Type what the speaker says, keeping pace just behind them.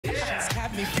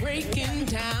got me breaking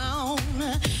down,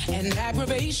 and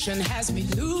aggravation has me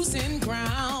losing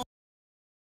ground.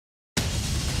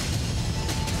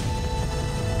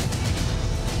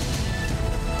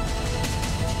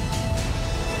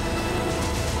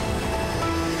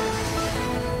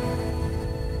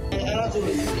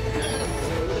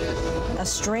 A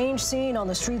strange scene on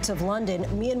the streets of London.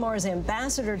 Myanmar's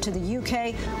ambassador to the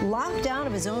UK locked out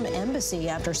of his own embassy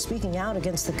after speaking out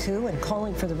against the coup and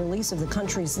calling for the release of the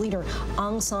country's leader,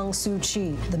 Aung San Suu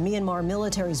Kyi. The Myanmar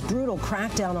military's brutal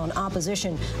crackdown on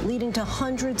opposition leading to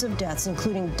hundreds of deaths,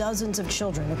 including dozens of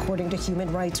children, according to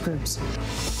human rights groups.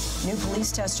 New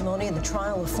police testimony in the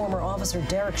trial of former officer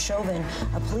Derek Chauvin.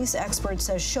 A police expert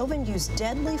says Chauvin used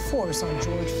deadly force on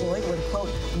George Floyd when,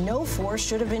 quote, no force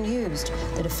should have been used.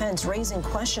 The defense raising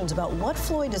questions about what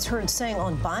Floyd is heard saying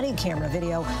on body camera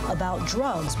video about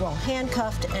drugs while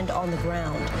handcuffed and on the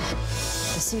ground.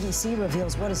 The CDC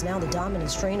reveals what is now the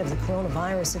dominant strain of the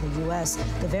coronavirus in the U.S.,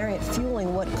 the variant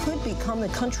fueling what could become the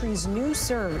country's new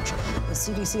surge. The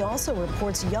CDC also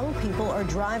reports young people are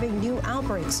driving new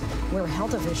outbreaks, where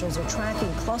health officials are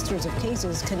tracking clusters of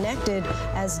cases connected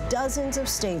as dozens of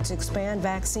states expand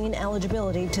vaccine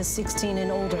eligibility to 16 and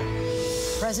older.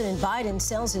 President Biden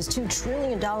sells his $2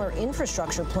 trillion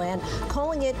infrastructure plan,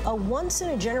 calling it a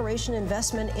once-in-a-generation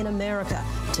investment in America.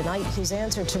 Tonight, his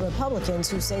answer to Republicans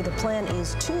who say the plan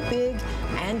is too big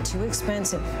and too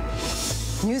expensive.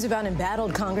 News about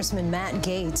embattled Congressman Matt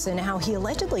Gaetz and how he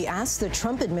allegedly asked the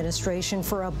Trump administration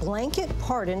for a blanket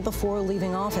pardon before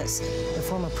leaving office. The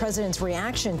former president's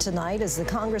reaction tonight as the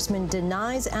congressman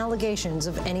denies allegations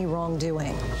of any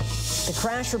wrongdoing. The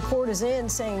crash report is in,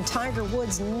 saying Tiger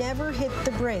Woods never hit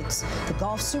the brakes. The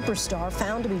golf superstar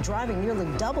found to be driving nearly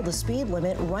double the speed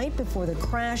limit right before the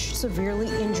crash severely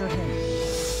injured him.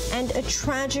 And a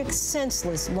tragic,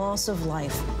 senseless loss of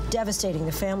life, devastating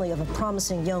the family of a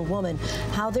promising young woman.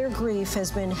 How their grief has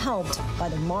been helped by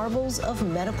the marvels of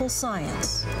medical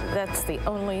science. That's the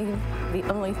only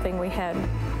thing we had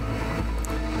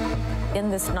in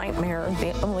this nightmare.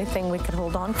 The only thing we could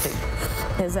hold on to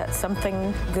is that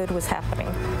something good was happening.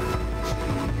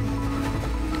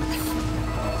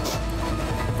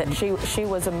 That she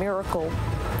was a miracle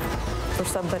for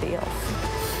somebody else.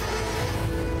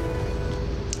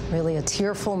 Really a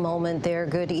tearful moment there.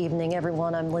 Good evening,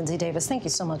 everyone. I'm Lindsay Davis. Thank you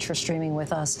so much for streaming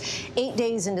with us. 8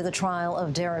 days into the trial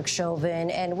of Derek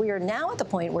Chauvin, and we are now at the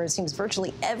point where it seems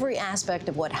virtually every aspect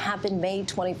of what happened May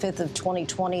 25th of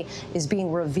 2020 is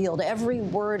being revealed. Every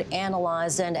word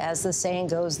analyzed, and as the saying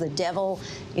goes, the devil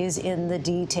is in the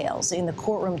details. In the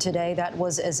courtroom today, that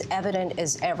was as evident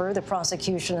as ever. The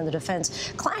prosecution and the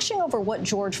defense clashing over what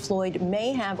George Floyd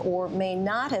may have or may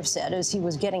not have said as he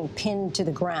was getting pinned to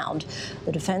the ground.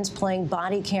 The defense playing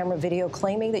body camera video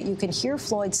claiming that you can hear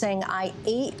Floyd saying, "I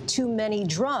ate too many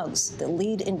drugs." The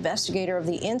lead investigator of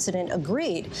the incident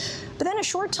agreed. But then a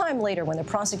short time later, when the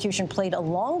prosecution played a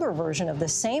longer version of the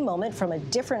same moment from a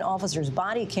different officer's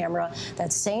body camera,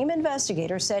 that same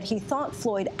investigator said he thought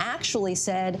Floyd actually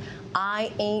said,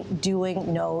 "I ain't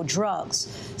doing no drugs."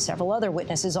 Several other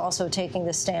witnesses also taking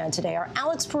the stand today. Our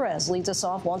Alex Perez leads us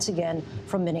off once again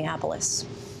from Minneapolis.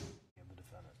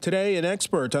 Today, an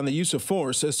expert on the use of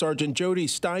force is Sergeant Jody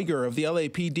Steiger of the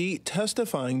LAPD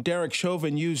testifying Derek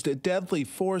Chauvin used deadly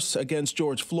force against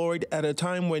George Floyd at a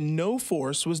time when no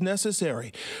force was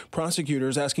necessary.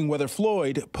 Prosecutors asking whether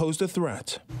Floyd posed a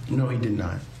threat. No, he did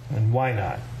not. And why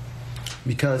not?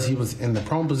 Because he was in the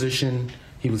prone position,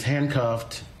 he was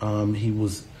handcuffed, he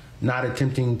was not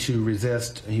attempting to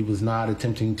resist, he was not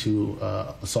attempting to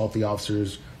assault the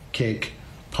officers, kick,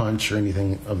 punch, or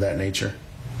anything of that nature.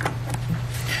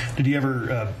 Did he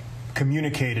ever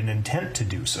communicate an intent to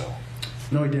do so?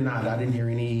 No, he did not. I didn't hear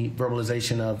any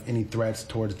verbalization of any threats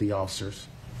towards the officers.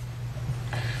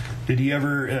 Did he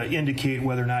ever indicate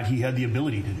whether or not he had the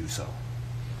ability to do so?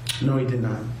 No, he did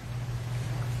not.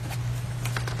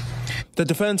 The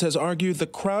defense has argued the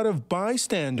crowd of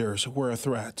bystanders were a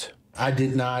threat. I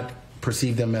did not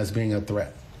perceive them as being a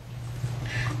threat.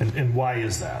 And why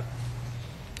is that?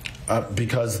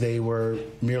 Because they were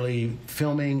merely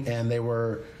filming, and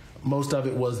most of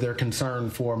it was their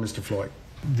concern for Mr. Floyd.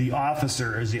 Is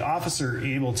the officer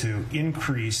able to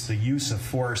increase the use of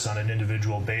force on an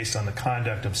individual based on the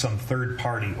conduct of some third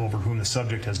party over whom the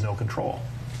subject has no control?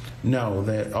 No,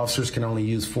 the officers can only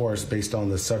use force based on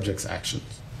the subject's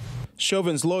actions.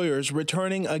 Chauvin's lawyers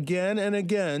returning again and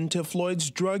again to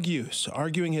Floyd's drug use,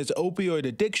 arguing his opioid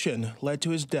addiction led to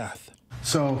his death.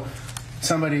 So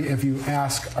somebody, if you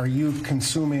ask, are you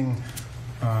consuming,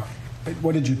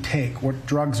 what did you take? What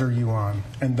drugs are you on?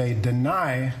 And they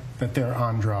deny that they're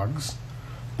on drugs,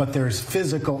 but there's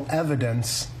physical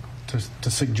evidence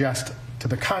to suggest to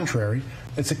the contrary.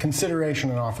 It's a consideration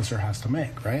an officer has to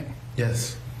make, right?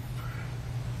 Yes.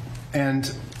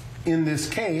 And in this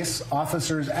case,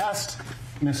 officers asked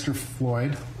Mr.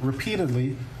 Floyd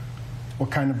repeatedly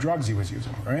what kind of drugs he was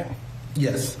using, right?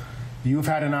 Yes. You've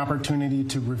had an opportunity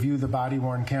to review the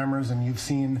body-worn cameras, and you've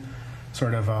seen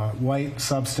sort of a white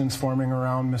substance forming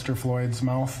around Mr. Floyd's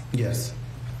mouth? Yes.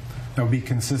 That would be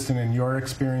consistent in your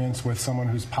experience with someone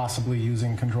who's possibly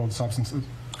using controlled substances?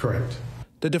 Correct.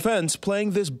 The defense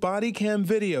playing this body cam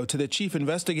video to the chief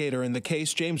investigator in the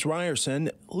case, James Ryerson.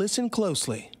 Listen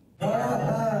closely.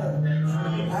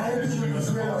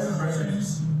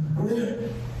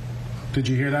 Did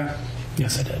you hear that?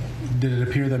 Yes, I did. Did it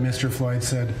appear that Mr. Floyd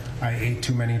said, "I ate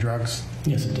too many drugs"?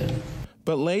 Yes, it did.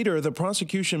 But later, the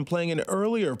prosecution playing an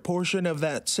earlier portion of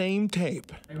that same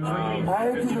tape.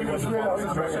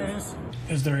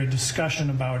 Is there a discussion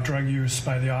about drug use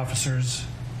by the officers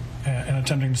and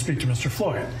attempting to speak to Mr.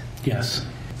 Floyd? Yes.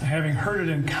 Having heard it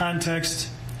in context,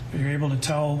 are you able to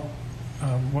tell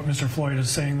what Mr. Floyd is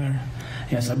saying there?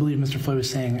 Yes, I believe Mr. Floyd was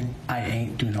saying, "I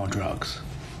ain't do no drugs."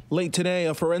 Late today,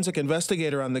 a forensic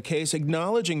investigator on the case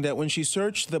acknowledging that when she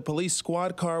searched the police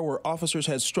squad car where officers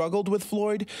had struggled with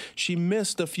Floyd, she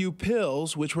missed a few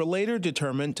pills, which were later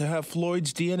determined to have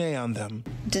Floyd's DNA on them.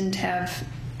 Didn't have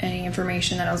any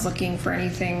information that I was looking for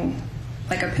anything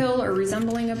like a pill or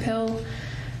resembling a pill.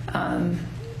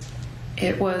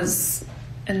 It was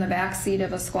in the back seat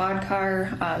of a squad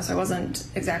car, so I wasn't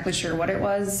exactly sure what it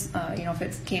was, if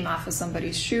it came off of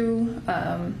somebody's shoe.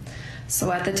 So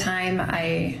at the time,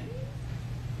 I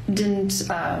didn't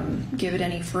give it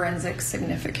any forensic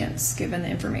significance, given the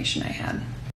information I had.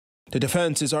 The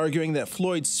defense is arguing that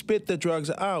Floyd spit the drugs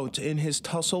out in his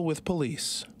tussle with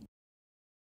police.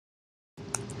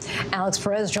 Alex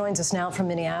Perez joins us now from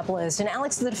Minneapolis. And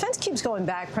Alex, the defense keeps going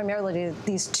back primarily to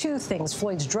these two things,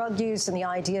 Floyd's drug use and the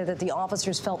idea that the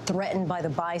officers felt threatened by the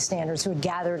bystanders who had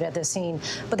gathered at the scene.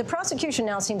 But the prosecution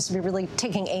now seems to be really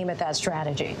taking aim at that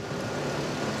strategy.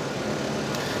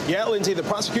 Yeah, Lindsay, the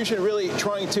prosecution really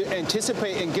trying to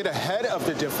anticipate and get ahead of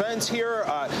the defense here,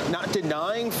 not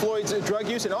denying Floyd's drug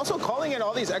use and also calling in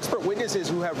all these expert witnesses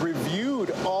who have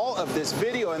reviewed all of this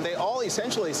video, and they all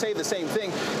essentially say the same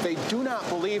thing. They do not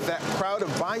believe that crowd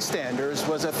of bystanders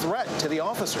was a threat to the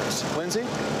officers. Lindsay?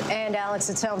 And Alex,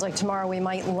 it sounds like tomorrow we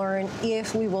might learn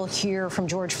if we will hear from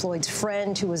George Floyd's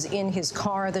friend who was in his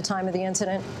car at the time of the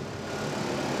incident.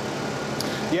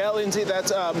 Yeah, Lindsay,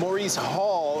 that's Maurice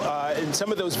Hall. In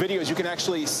some of those videos, you can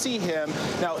actually see him.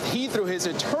 Now, he, through his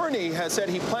attorney, has said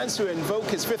he plans to invoke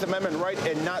his Fifth Amendment right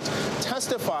and not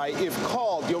testify if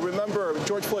called. You'll remember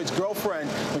George Floyd's girlfriend,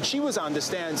 when she was on the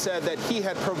stand, said that he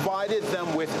had provided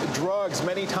them with drugs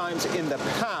many times in the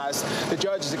past. The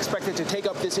judge is expected to take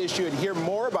up this issue and hear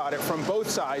more about it from both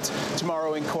sides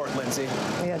tomorrow in court, Lindsay.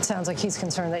 Yeah, it sounds like he's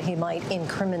concerned that he might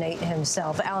incriminate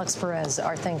himself. Alex Perez,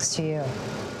 our thanks to you.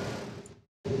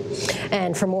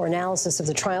 And for more analysis of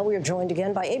the trial, we are joined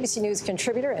again by ABC News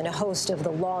contributor and a host of the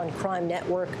Law and Crime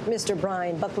Network, Mr.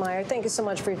 Brian Buckmeyer. Thank you so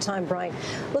much for your time, Brian.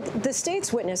 Look, the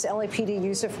state's witness, LAPD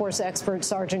use of force expert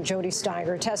Sergeant Jody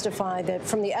Steiger, testified that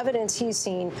from the evidence he's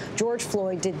seen, George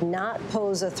Floyd did not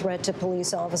pose a threat to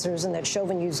police officers and that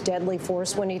Chauvin used deadly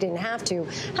force when he didn't have to.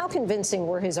 How convincing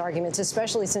were his arguments,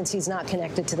 especially since he's not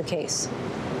connected to the case?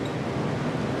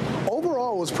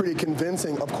 Overall, it was pretty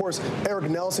convincing. Of course,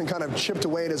 Eric Nelson kind of chipped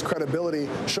away at his credibility,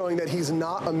 showing that he's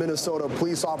not a Minnesota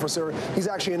police officer. He's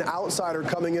actually an outsider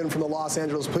coming in from the Los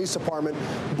Angeles Police Department.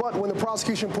 But when the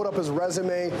prosecution put up his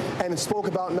resume and spoke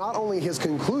about not only his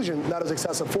conclusion, that is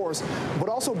excessive force, but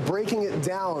also breaking it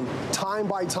down time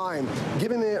by time,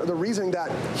 giving the reasoning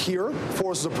that here,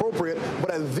 force is appropriate,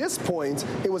 but at this point,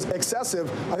 it was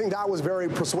excessive, I think that was very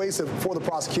persuasive for the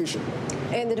prosecution.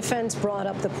 And the defense brought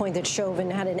up the point that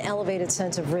Chauvin had an elevated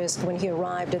sense of risk when he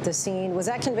arrived at the scene. Was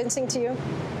that convincing to you?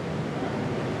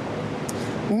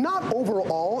 Not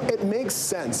overall. It makes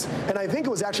sense. And I think it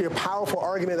was actually a powerful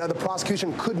argument that the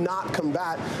prosecution could not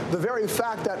combat. The very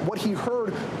fact that what he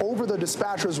heard over the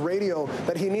dispatcher's radio,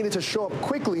 that he needed to show up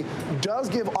quickly, does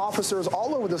give officers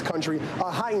all over this country a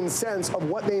heightened sense of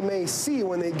what they may see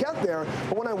when they get there.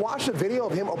 But when I watched a video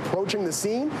of him approaching the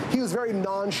scene, he was very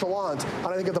nonchalant. And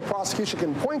I think if the prosecution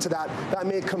can point to that, that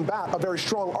may combat a very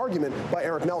strong argument by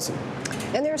Eric Nelson.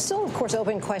 And there are still, of course,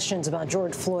 open questions about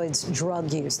George Floyd's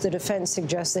drug use. The defense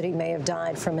suggests that he may have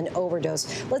died from an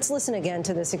overdose. Let's listen again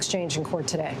to this exchange in court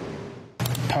today.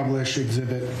 Publish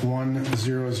Exhibit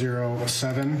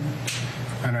 1007,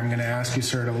 and I'm going to ask you,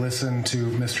 sir, to listen to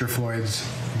Mr. Floyd's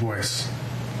voice.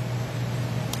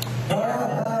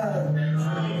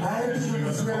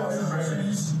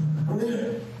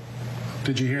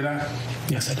 Did you hear that?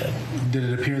 Yes, I did. Did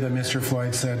it appear that Mr.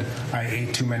 Floyd said, "I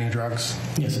ate too many drugs"?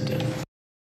 Yes, it did.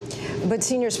 But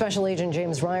Senior Special Agent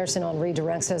James Ryerson on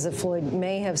Redirect says that Floyd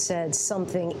may have said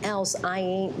something else. "I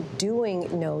ain't doing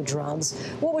no drugs."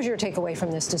 What was your takeaway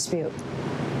from this dispute?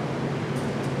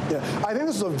 Yeah, I think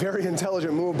this is a very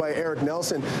intelligent move by Eric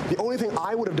Nelson. The only thing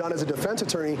I would have done as a defense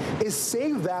attorney is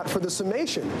save that for the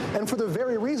summation, and for the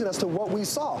very reason as to what we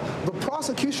saw. The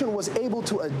prosecution was able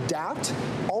to adapt,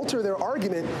 alter their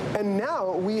argument, and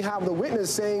now we have the witness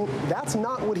saying that's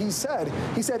not what he said.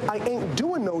 He said, "I ain't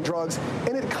doing no drugs,"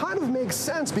 and it kind of makes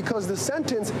sense because the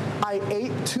sentence, "I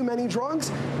ate too many drugs,"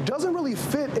 doesn't really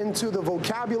fit into the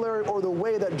vocabulary or the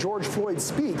way that George Floyd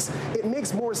speaks. It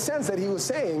makes more sense that he was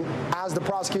saying, as the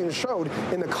prosecutor showed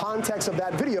in the context of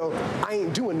that video, "I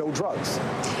ain't doing no drugs."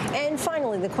 And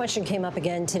finally, the question came up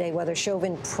again today whether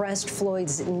Chauvin pressed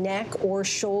Floyd's neck or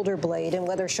shoulder blade and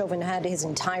whether Chauvin had his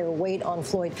entire weight on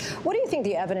Floyd. What do you think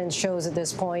the evidence shows at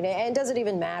this point? And does it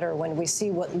even matter when we see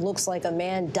what looks like a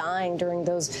man dying during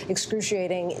those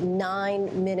excruciating 9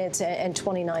 minutes and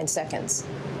 29 seconds?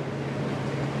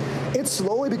 It's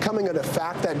slowly becoming a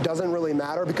fact that doesn't really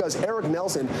matter because Eric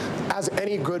Nelson, as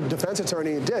any good defense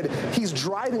attorney did, he's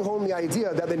driving home the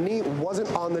idea that the knee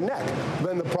wasn't on the neck.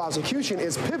 Then the prosecution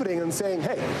is pivoting and saying,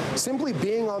 hey, simply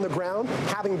being on the ground,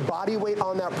 having body weight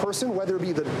on that person, whether it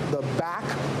be the back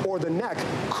or the neck,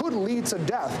 could lead to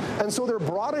death. And so they're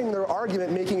broadening their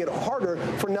argument, making it harder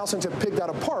for Nelson to pick that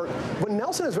apart. But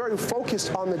Nelson is very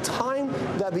focused on the time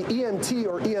that the EMT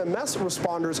or EMS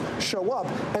responders show up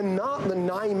and not the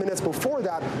 9 minutes before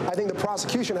that. I think the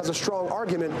prosecution has a strong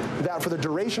argument that for the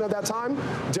duration of that time,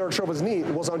 Derek Chauvin's knee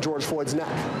was on George Floyd's neck.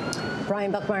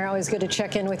 Brian Buckmeyer, always good to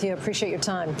check in with you. Appreciate your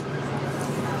time.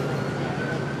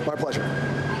 My pleasure.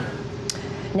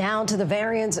 Now to the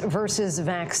variants versus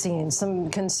vaccines. Some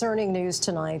concerning news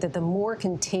tonight that the more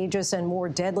contagious and more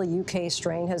deadly UK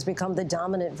strain has become the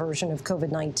dominant version of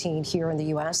COVID-19 here in the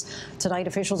U.S. Tonight,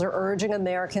 officials are urging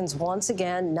Americans once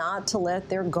again not to let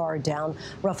their guard down.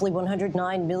 Roughly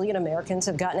 109 million Americans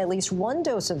have gotten at least one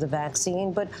dose of the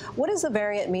vaccine. But what does the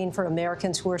variant mean for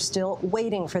Americans who are still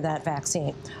waiting for that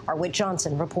vaccine? Our Whit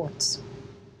Johnson reports.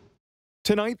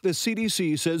 Tonight, the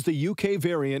CDC says the UK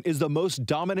variant is the most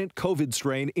dominant COVID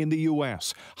strain in the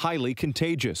U.S., highly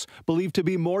contagious, believed to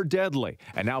be more deadly,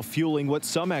 and now fueling what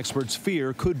some experts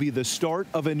fear could be the start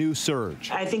of a new surge.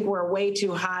 I think we're way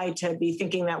too high to be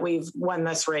thinking that we've won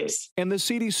this race. And the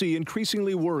CDC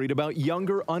increasingly worried about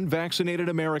younger, unvaccinated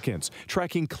Americans,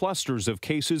 tracking clusters of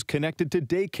cases connected to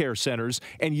daycare centers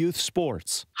and youth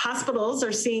sports. Hospitals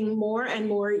are seeing more and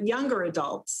more younger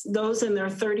adults, those in their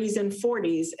 30s and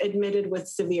 40s, admitted with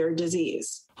severe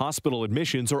disease. Hospital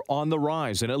admissions are on the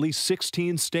rise in at least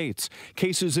 16 states.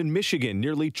 Cases in Michigan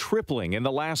nearly tripling in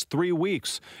the last 3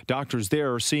 weeks. Doctors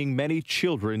there are seeing many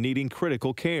children needing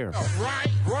critical care.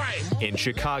 In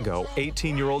Chicago,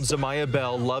 18-year-old Zamaya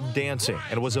Bell loved dancing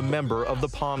and was a member of the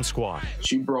Pom Squad.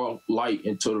 She brought light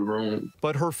into the room.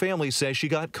 But her family says she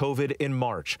got COVID in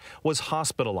March, was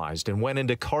hospitalized and went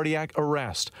into cardiac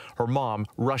arrest, her mom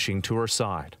rushing to her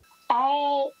side.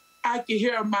 All I can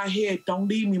hear in my head, "Don't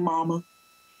leave me, Mama.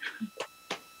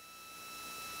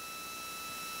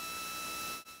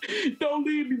 Don't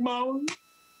leave me, Mama.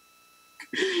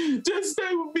 Just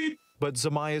stay with me." But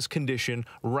Zamaya's condition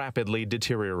rapidly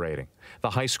deteriorating. The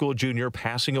high school junior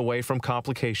passing away from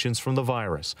complications from the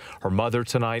virus. Her mother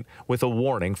tonight with a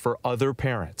warning for other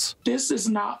parents. This is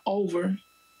not over.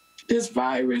 This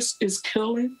virus is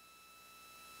killing.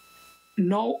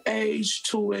 No age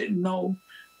to it, no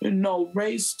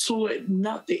race to it,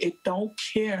 nothing. It don't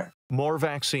care. More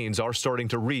vaccines are starting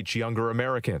to reach younger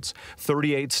Americans.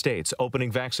 38 states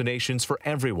opening vaccinations for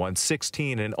everyone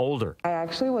 16 and older. I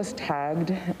actually was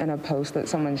tagged in a post that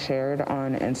someone shared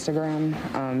on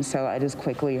Instagram, so I just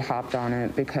quickly hopped on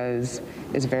it because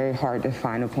it's very hard to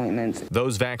find appointments.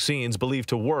 Those vaccines believed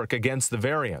to work against the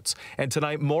variants. And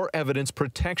tonight, more evidence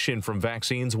protection from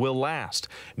vaccines will last.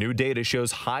 New data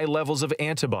shows high levels of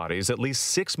antibodies at least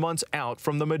 6 months out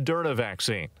from the Moderna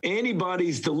vaccine.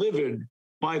 Antibodies delivered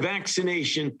by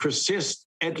vaccination persist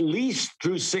at least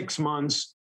through 6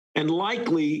 months and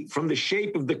likely from the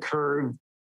shape of the curve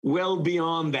well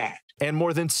beyond that. And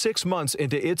more than 6 months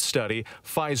into its study,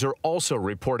 Pfizer also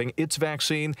reporting its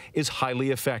vaccine is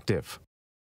highly effective.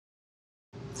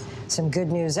 Some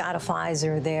good news out of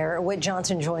Pfizer there. Whit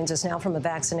Johnson joins us now from a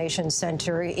vaccination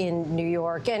center in New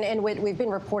York. And Whit, we've been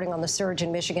reporting on the surge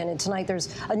in Michigan, and tonight there's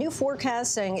a new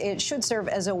forecast saying it should serve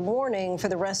as a warning for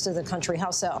the rest of the country. How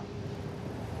so?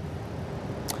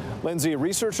 Lindsay,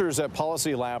 researchers at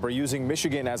Policy Lab are using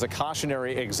Michigan as a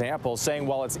cautionary example, saying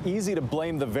while it's easy to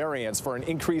blame the variants for an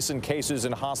increase in cases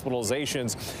and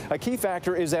hospitalizations, a key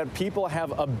factor is that people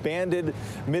have abandoned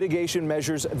mitigation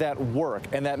measures that work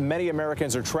and that many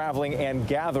Americans are traveling and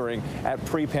gathering at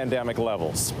pre-pandemic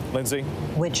levels. Lindsay?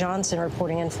 Whit Johnson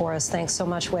reporting in for us. Thanks so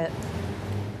much, Whit.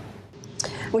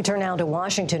 We turn now to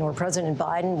Washington, where President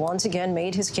Biden once again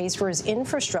made his case for his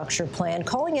infrastructure plan,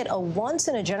 calling it a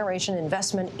once-in-a-generation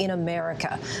investment in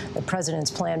America. The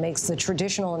president's plan makes the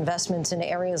traditional investments in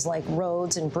areas like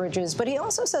roads and bridges, but he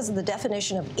also says that the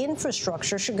definition of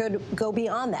infrastructure should go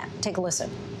beyond that. Take a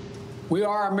listen. We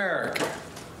are America.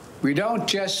 We don't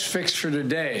just fix for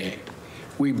today.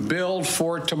 We build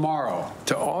for tomorrow.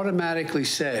 To automatically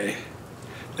say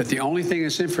that the only thing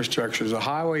that's infrastructure is a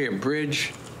highway, a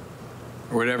bridge,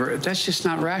 or whatever, that's just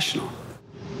not rational.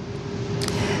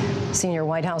 Senior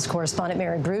White House correspondent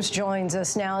Mary Bruce joins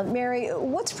us now. Mary,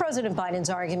 what's President Biden's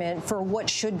argument for what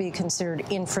should be considered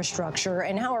infrastructure,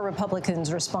 and how are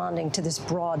Republicans responding to this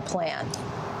broad plan?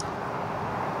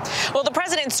 Well, the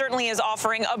president certainly is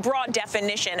offering a broad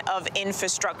definition of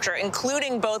infrastructure,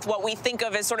 including both what we think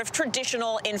of as sort of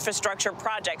traditional infrastructure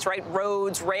projects, right?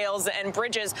 Roads, rails, and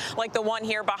bridges like the one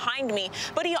here behind me.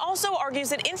 But he also argues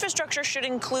that infrastructure should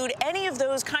include any of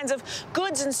those kinds of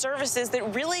goods and services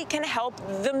that really can help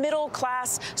the middle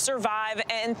class survive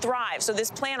and thrive. So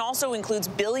this plan also includes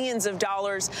billions of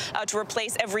dollars to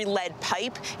replace every lead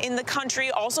pipe in the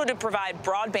country, also to provide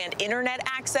broadband internet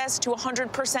access to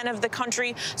 100% of the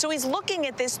country. So he's looking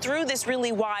at this through this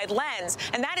really wide lens,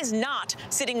 and that is not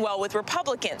sitting well with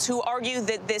Republicans, who argue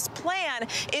that this plan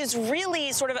is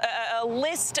really sort of a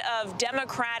list of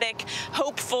Democratic,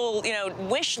 hopeful,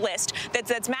 wish list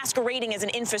that's masquerading as an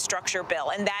infrastructure bill.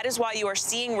 And that is why you are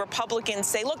seeing Republicans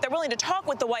say, look, they're willing to talk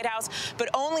with the White House, but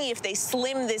only if they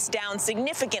slim this down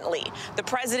significantly. The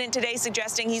president today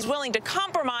suggesting he's willing to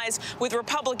compromise with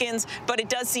Republicans, but it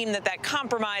does seem that that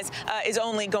compromise is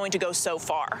only going to go so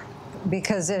far.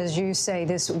 Because, as you say,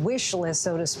 this wish list,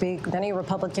 so to speak, many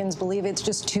Republicans believe it's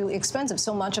just too expensive.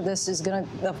 So much of this is going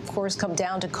to, of course, come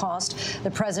down to cost.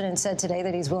 The president said today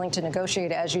that he's willing to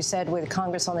negotiate, as you said, with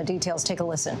Congress on the details. Take a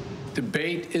listen.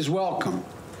 Debate is welcome.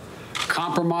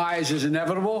 Compromise is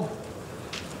inevitable.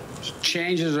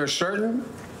 Changes are certain.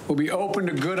 We'll be open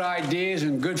to good ideas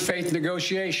and good faith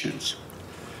negotiations.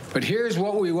 But here's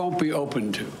what we won't be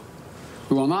open to.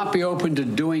 We will not be open to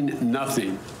doing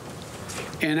nothing.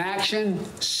 Inaction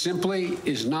simply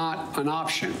is not an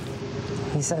option.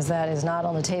 He says that is not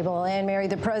on the table. And, Mary,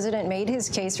 the president made his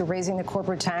case for raising the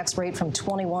corporate tax rate from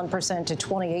 21% to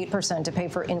 28% to pay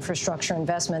for infrastructure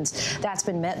investments. That's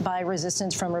been met by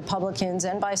resistance from Republicans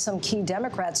and by some key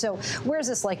Democrats. So where's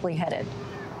this likely headed?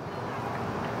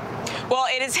 Well,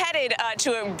 it is headed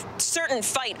to a certain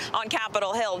fight on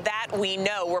Capitol Hill. That we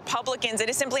know. Republicans, it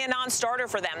is simply a non-starter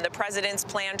for them. The president's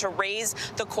plan to raise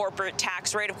the corporate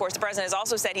tax rate. Of course, the president has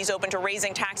also said he's open to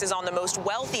raising taxes on the most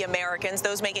wealthy Americans,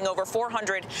 those making over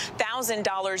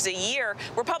 $400,000 a year.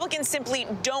 Republicans simply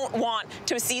don't want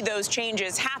to see those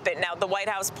changes happen. Now, the White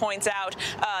House points out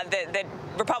that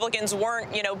Republicans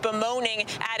weren't, bemoaning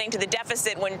adding to the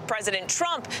deficit when President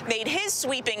Trump made his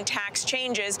sweeping tax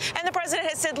changes. And the president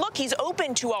has said, look, he's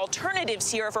open to alternatives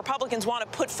here if Republicans want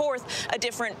to put forth a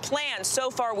different plan.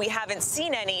 So far, we haven't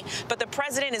seen any, but the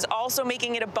president is also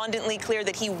making it abundantly clear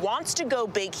that he wants to go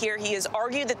big here. He has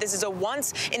argued that this is a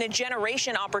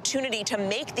once-in-a-generation opportunity to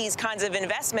make these kinds of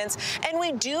investments, and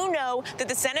we do know that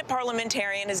the Senate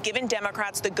parliamentarian has given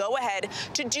Democrats the go-ahead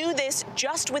to do this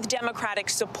just with Democratic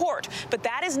support, but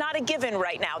that is not a given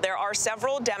right now. There are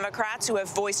several Democrats who have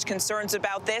voiced concerns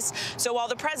about this, so while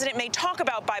the president may talk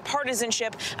about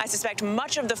bipartisanship, I suspect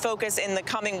much of the focus in the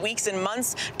coming weeks and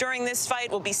months during this fight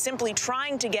will be simply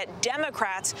trying to get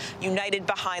Democrats united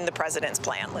behind the president's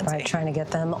plan, Lindsay. Right, trying to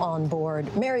get them on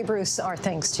board. Mary Bruce, our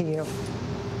thanks to you.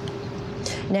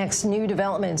 Next, new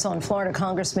developments on Florida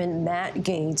Congressman Matt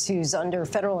Gaetz, who's under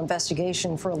federal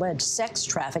investigation for alleged sex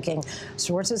trafficking.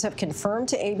 Sources have confirmed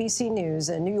to ABC News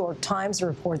and New York Times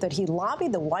report that he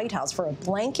lobbied the White House for a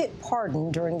blanket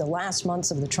pardon during the last months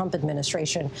of the Trump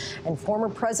administration. And former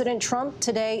President Trump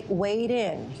today weighed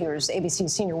in. Here's ABC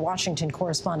senior Washington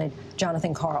correspondent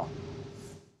Jonathan Karl.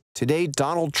 Today,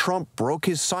 Donald Trump broke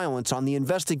his silence on the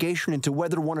investigation into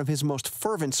whether one of his most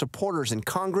fervent supporters in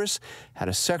Congress had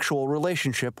a sexual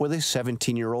relationship with a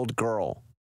 17-year-old girl.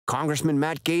 Congressman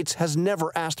Matt Gaetz has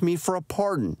never asked me for a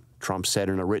pardon, Trump said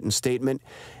in a written statement.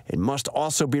 It must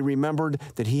also be remembered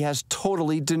that he has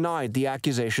totally denied the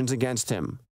accusations against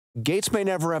him. Gates may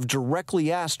never have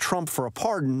directly asked Trump for a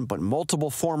pardon, but multiple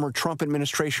former Trump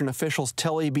administration officials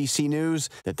tell ABC News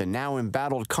that the now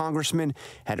embattled congressman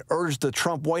had urged the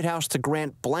Trump White House to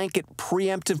grant blanket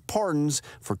preemptive pardons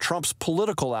for Trump's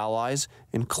political allies,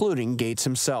 including Gates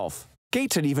himself.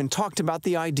 Gates had even talked about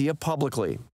the idea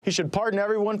publicly. He should pardon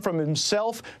everyone from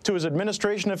himself to his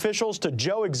administration officials to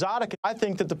Joe Exotic. I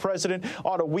think that the president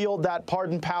ought to wield that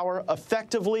pardon power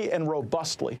effectively and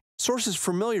robustly. Sources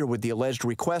familiar with the alleged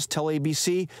request tell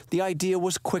ABC the idea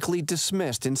was quickly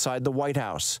dismissed inside the White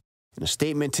House. In a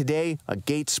statement today, a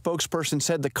Gates spokesperson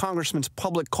said the congressman's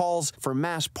public calls for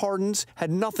mass pardons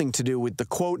had nothing to do with the,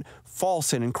 quote,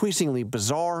 false and increasingly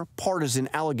bizarre partisan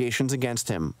allegations against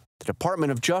him. The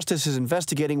Department of Justice is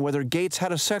investigating whether Gates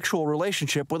had a sexual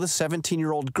relationship with a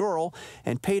 17-year-old girl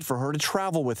and paid for her to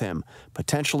travel with him,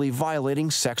 potentially violating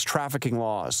sex trafficking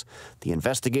laws. The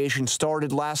investigation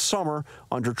started last summer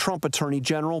under Trump Attorney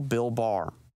General Bill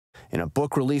Barr. In a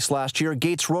book released last year,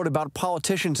 Gates wrote about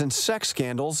politicians and sex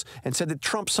scandals and said that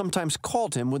Trump sometimes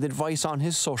called him with advice on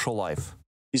his social life.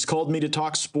 He's called me to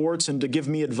talk sports and to give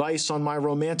me advice on my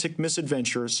romantic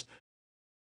misadventures.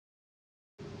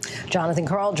 Jonathan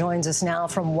Karl joins us now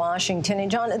from Washington.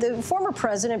 And John, the former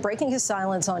president breaking his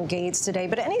silence on Gates today,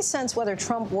 but any sense whether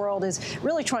Trump world is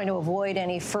really trying to avoid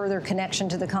any further connection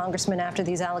to the congressman after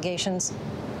these allegations?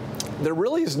 There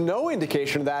really is no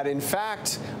indication of that. In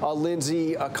fact,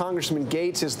 Lindsay, Congressman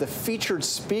Gates is the featured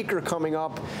speaker coming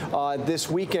up this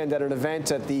weekend at an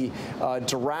event at the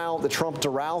Trump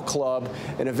Doral Club,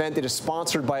 an event that is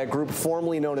sponsored by a group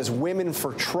formerly known as Women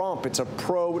for Trump. It's a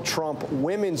pro-Trump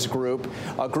women's group,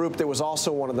 a group that was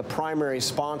also one of the primary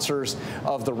sponsors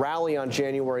of the rally on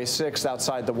January 6th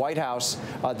outside the White House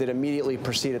that immediately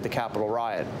preceded the Capitol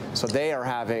riot. So they are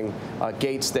having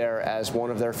Gates there as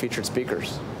one of their featured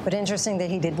speakers. But interesting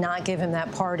that he did not give him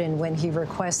that pardon when he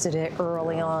requested it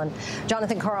early on.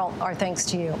 Jonathan Karl, our thanks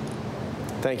to you.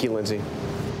 Thank you, Lindsay.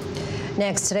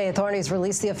 Next, today, authorities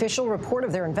released the official report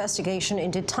of their investigation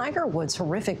into Tiger Woods'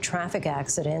 horrific traffic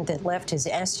accident that left his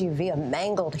SUV a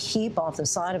mangled heap off the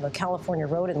side of a California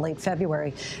road in late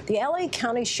February. The L.A.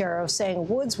 County Sheriff saying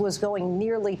Woods was going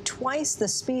nearly twice the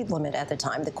speed limit at the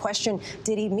time. The question,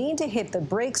 did he mean to hit the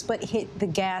brakes but hit the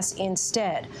gas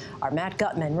instead? Our Matt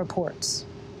Gutman reports.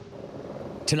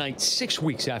 Tonight, 6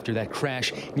 weeks after that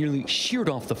crash nearly sheared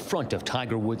off the front of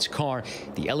Tiger Woods' car,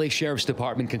 the L.A. Sheriff's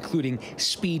Department concluding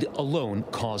speed alone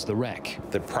caused the wreck.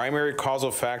 The primary causal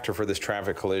factor for this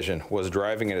traffic collision was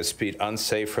driving at a speed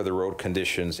unsafe for the road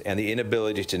conditions and the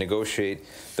inability to negotiate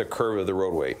the curve of the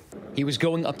roadway. He was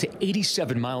going up to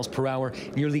 87 miles per hour,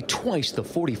 nearly twice the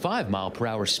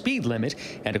 45-mile-per-hour speed limit.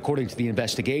 And according to the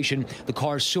investigation, the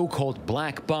car's so-called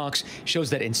black box shows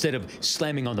that instead of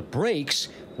slamming on the brakes,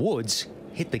 Woods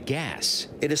hit the gas.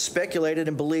 It is speculated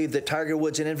and believed that Tiger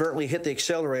Woods inadvertently hit the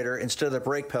accelerator instead of the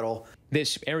brake pedal.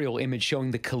 This aerial image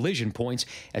showing the collision points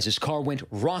as his car went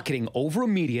rocketing over a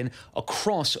median,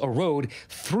 across a road,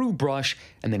 through brush,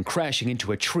 and then crashing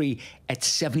into a tree at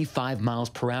 75 miles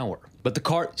per hour. But the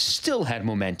car still had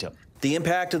momentum. The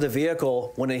impact of the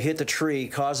vehicle when it hit the tree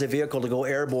caused the vehicle to go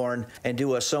airborne and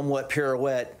do a somewhat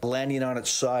pirouette, landing on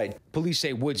its side. Police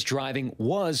say Woods' driving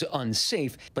was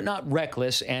unsafe, but not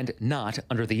reckless and not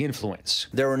under the influence.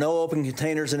 There were no open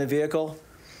containers in the vehicle,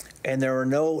 and there were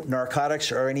no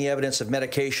narcotics or any evidence of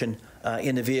medication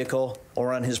in the vehicle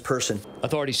or on his person.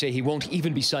 Authorities say he won't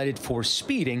even be cited for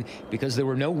speeding because there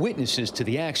were no witnesses to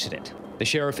the accident. The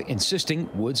sheriff insisting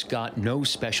Woods got no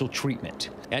special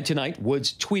treatment. And tonight,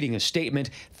 Woods tweeting a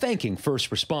statement thanking first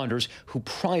responders who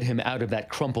pried him out of that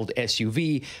crumpled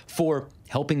SUV for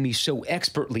helping me so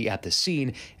expertly at the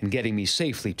scene and getting me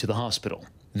safely to the hospital.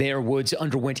 There, Woods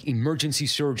underwent emergency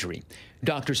surgery.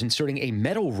 Doctors inserting a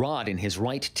metal rod in his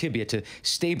right tibia to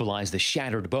stabilize the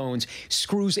shattered bones,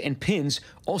 screws and pins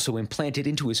also implanted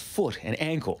into his foot and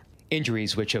ankle.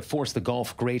 Injuries which have forced the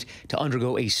golf great to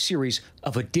undergo a series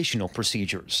of additional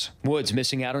procedures. Woods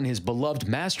missing out on his beloved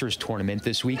Masters tournament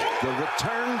this week. The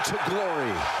return to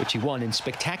glory, which he won in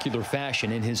spectacular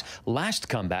fashion in his last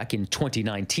comeback in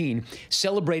 2019,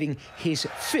 celebrating his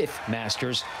 5th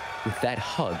Masters with that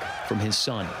hug from his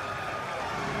son.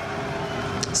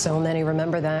 So many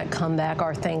remember that comeback.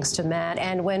 Our thanks to Matt.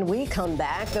 And when we come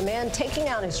back, the man taking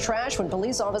out his trash when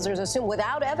police officers assume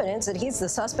without evidence that he's the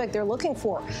suspect they're looking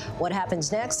for. What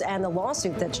happens next and the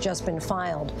lawsuit that's just been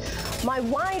filed. My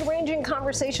wide-ranging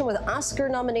conversation with Oscar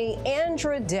nominee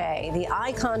Andra Day, the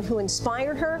icon who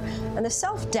inspired her, and the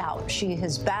self-doubt she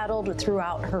has battled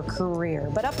throughout her career.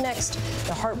 But up next,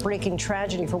 the heartbreaking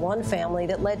tragedy for one family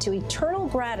that led to eternal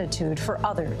gratitude for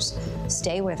others.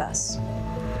 Stay with us.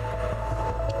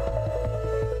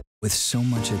 With so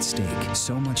much at stake,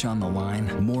 so much on the line,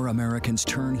 more Americans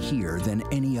turn here than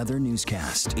any other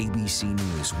newscast. ABC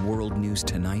News World News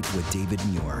Tonight with David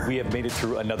Muir. We have made it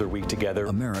through another week together.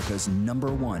 America's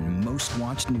 #1 most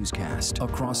watched newscast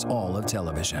across all of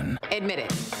television. Admit it,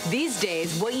 these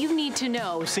days, what you need to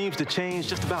know seems to change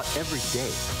just about every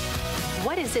day.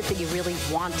 What is it that you really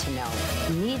want to know,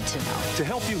 need to know? To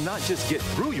help you not just get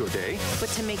through your day, but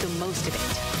to make the most of it.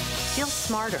 Feel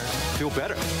smarter. Feel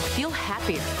better. Feel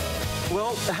happier.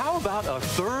 Well, how about a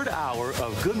third hour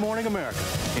of Good Morning America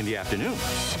in the afternoon?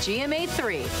 GMA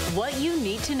 3, what you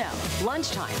need to know.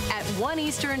 Lunchtime at 1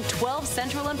 Eastern, 12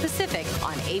 Central and Pacific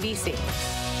on ABC.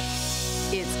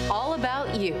 It's all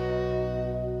about you.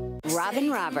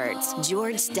 Robin Roberts,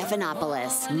 George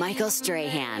Stephanopoulos, Michael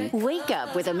Strahan. Wake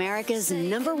up with America's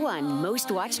 #1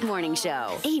 most watched morning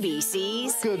show.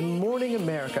 ABC's Good Morning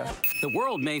America. The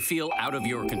world may feel out of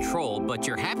your control, but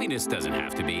your happiness doesn't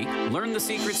have to be. Learn the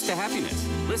secrets to happiness.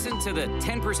 Listen to the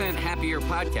 10% Happier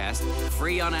podcast,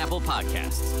 free on Apple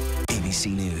Podcasts. ABC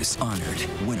News honored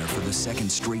winner for the second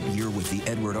straight year with the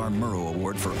Edward R. Murrow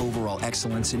Award for Overall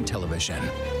Excellence in Television.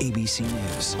 ABC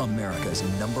News, America's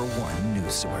 #1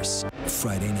 news source.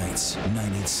 Friday nights,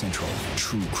 9/8 Central.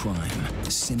 True crime,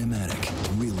 cinematic,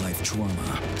 real-life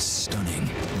drama, stunning,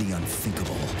 the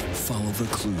unthinkable. Follow the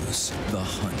clues. The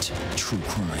Hunt. True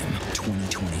Crime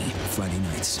 2020. Friday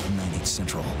nights, 9/8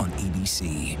 Central on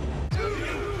ABC.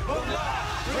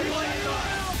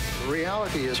 The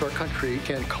reality is our country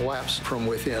can collapse from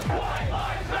within.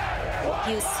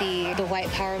 You see the white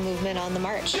power movement on the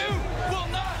march.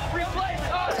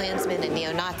 Klansmen and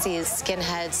neo-Nazis,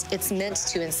 skinheads, it's meant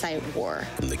to incite war.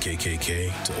 From the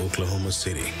KKK to Oklahoma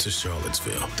City to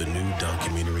Charlottesville, the new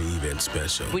documentary event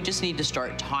special. We just need to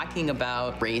start talking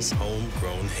about race.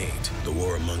 Homegrown hate, the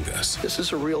war among us. This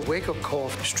is a real wake-up call.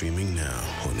 Streaming now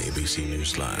on ABC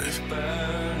News Live.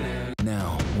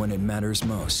 Now, when it matters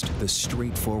most, the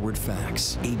straightforward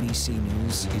facts. ABC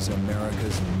News is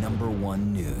America's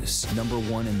 #1 news.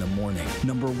 #1 in the morning,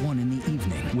 #1 in the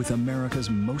evening, with America's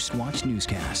most watched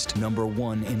newscast.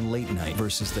 #1 in late night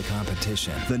versus the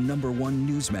competition. The #1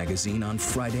 news magazine on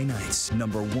Friday nights.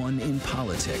 #1 in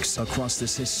politics across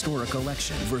this historic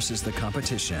election versus the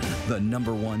competition. The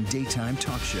 #1 daytime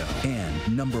talk show. And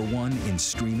 #1 in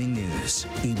streaming news.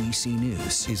 ABC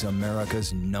News is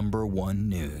America's #1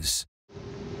 news.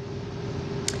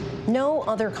 No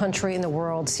other country in the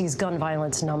world sees gun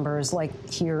violence numbers like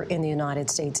here in the United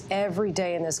States. Every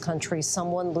day in this country,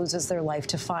 someone loses their life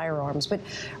to firearms. But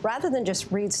rather than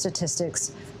just read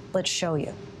statistics, let's show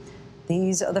you.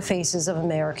 These are the faces of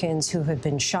Americans who have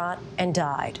been shot and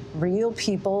died. Real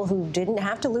people who didn't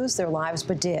have to lose their lives,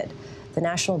 but did. The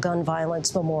National Gun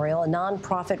Violence Memorial, a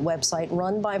nonprofit website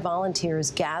run by volunteers,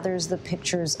 gathers the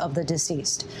pictures of the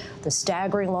deceased. The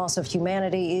staggering loss of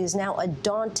humanity is now a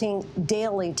daunting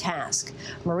daily task.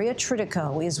 Maria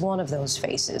Tridico is one of those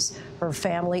faces. Her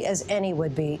family, as any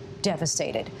would be,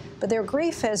 devastated. But their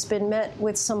grief has been met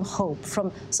with some hope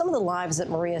from some of the lives that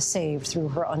Maria saved through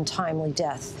her untimely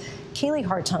death. Keely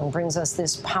Hartung brings us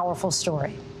this powerful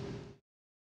story.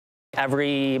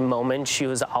 Every moment, she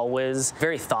was always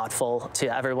very thoughtful to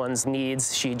everyone's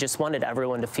needs. She just wanted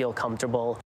everyone to feel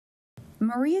comfortable.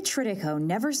 Maria Tridico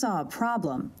never saw a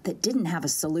problem that didn't have a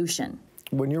solution.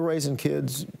 When you're raising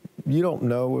kids, you don't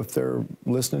know if they're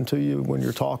listening to you when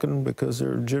you're talking because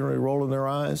they're generally rolling their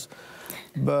eyes.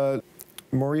 But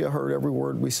Maria heard every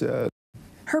word we said.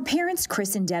 Her parents,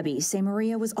 Chris and Debbie, say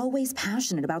Maria was always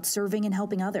passionate about serving and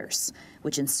helping others,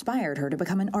 which inspired her to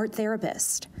become an art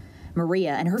therapist.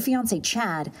 Maria and her fiancé,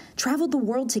 Chad, traveled the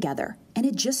world together and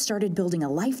had just started building a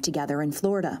life together in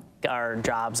Florida. Our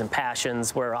jobs and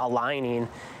passions were aligning.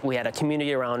 We had a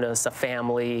community around us, a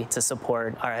family to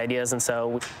support our ideas, and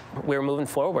so we were moving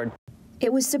forward.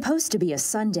 It was supposed to be a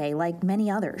Sunday like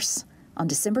many others. On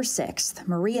December 6th,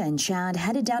 Maria and Chad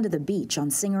headed down to the beach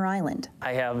on Singer Island.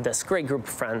 I have this great group of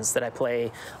friends that I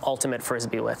play ultimate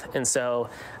Frisbee with. And so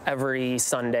every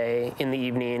Sunday in the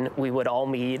evening, we would all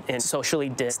meet and socially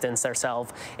distance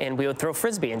ourselves. And we would throw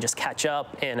Frisbee and just catch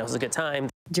up. And it was a good time.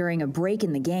 During a break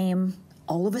in the game,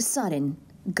 all of a sudden,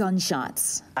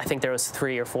 gunshots. I think there was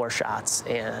 3 or 4 shots.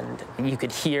 And you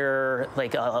could hear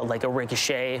like a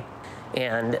ricochet.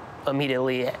 And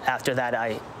immediately after that,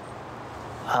 I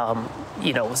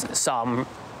saw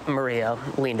Maria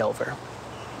leaned over.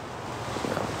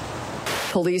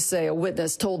 Police say a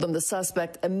witness told them the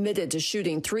suspect admitted to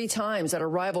shooting 3 times at a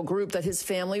rival group that his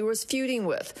family was feuding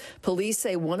with. Police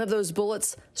say one of those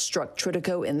bullets struck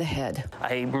Tridico in the head.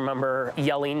 I remember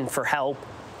yelling for help,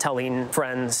 telling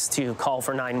friends to call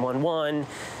for 911,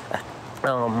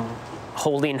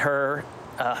 holding her,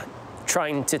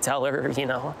 trying to tell her, you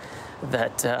know,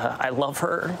 that I love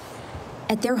her.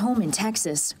 At their home in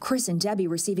Texas, Chris and Debbie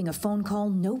receiving a phone call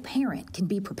no parent can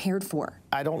be prepared for.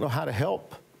 I don't know how to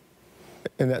help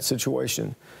in that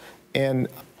situation. And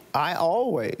I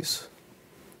always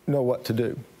know what to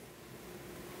do.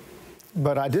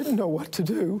 But I didn't know what to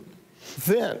do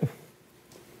then.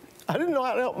 I didn't know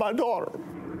how to help my daughter.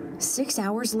 6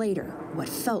 hours later, what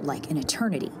felt like an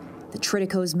eternity, the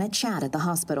Triticos met Chad at the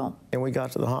hospital. And we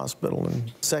got to the hospital, and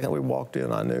the second we walked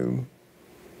in, I knew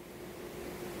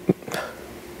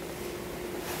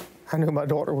my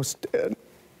daughter was dead.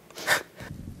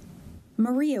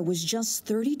 Maria was just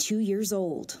 32 years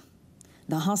old.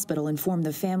 The hospital informed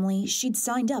the family she'd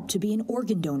signed up to be an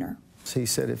organ donor. He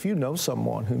said, if you know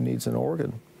someone who needs an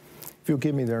organ, if you'll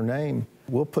give me their name,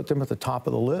 we'll put them at the top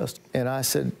of the list. And I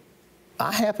said,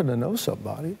 I happen to know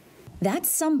somebody. That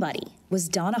somebody was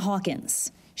Donna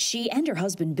Hawkins. She and her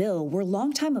husband, Bill, were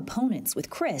longtime opponents with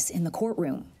Chris in the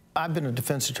courtroom. I've been a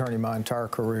defense attorney my entire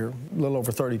career, a little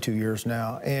over 32 years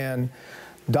now, and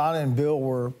Donna and Bill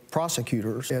were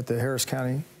prosecutors at the Harris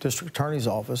County District Attorney's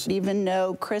Office. Even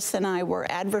though Chris and I were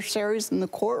adversaries in the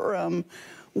courtroom,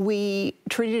 we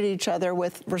treated each other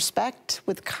with respect,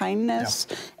 with kindness,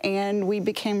 and we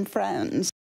became friends.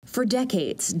 For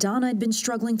decades, Donna had been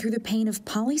struggling through the pain of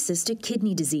polycystic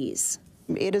kidney disease.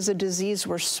 It is a disease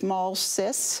where small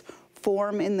cysts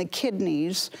form in the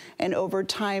kidneys, and over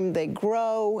time they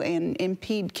grow and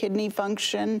impede kidney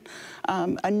function.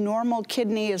 A normal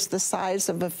kidney is the size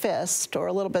of a fist or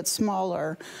a little bit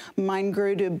smaller. Mine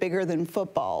grew to bigger than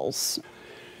footballs.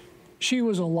 She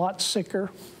was a lot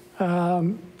sicker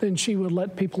than she would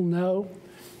let people know,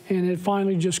 and it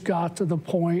finally just got to the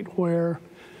point where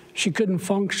she couldn't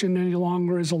function any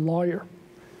longer as a lawyer.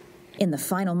 In the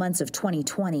final months of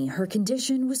 2020, her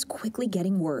condition was quickly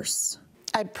getting worse.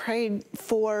 I prayed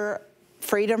for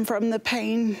freedom from the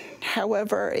pain,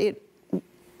 however it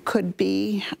could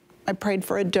be. I prayed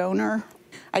for a donor.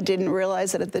 I didn't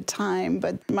realize it at the time,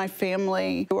 but my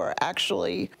family were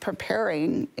actually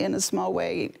preparing in a small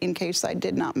way in case I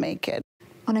did not make it.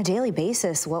 On a daily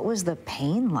basis, what was the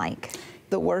pain like?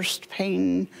 The worst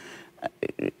pain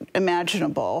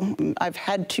imaginable. I've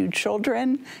had 2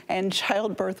 children, and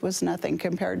childbirth was nothing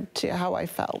compared to how I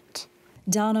felt.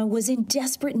 Donna was in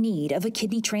desperate need of a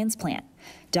kidney transplant.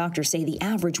 Doctors say the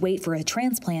average wait for a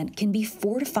transplant can be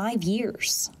 4 to 5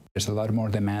 years. There's a lot more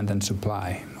demand than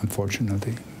supply,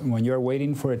 unfortunately. When you're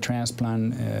waiting for a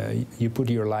transplant, you put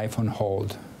your life on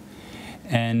hold.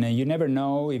 And you never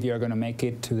know if you're going to make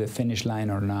it to the finish line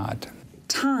or not.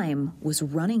 Time was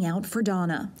running out for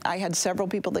Donna. I had several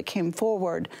people that came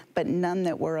forward, but none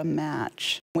that were a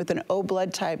match. With an O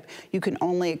blood type, you can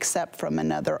only accept from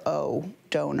another O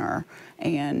donor.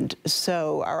 And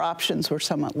so our options were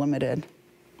somewhat limited.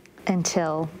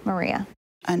 Until Maria.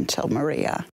 Until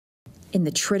Maria. In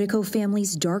the Tritico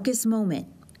family's darkest moment,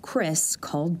 Chris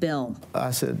called Bill.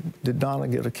 I said, did Donna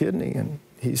get a kidney? And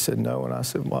he said no. And I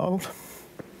said, well,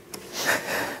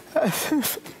 I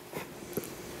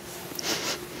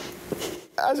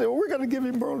said, well, we're going to give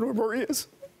him one of Maria's.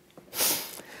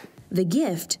 The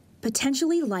gift,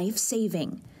 potentially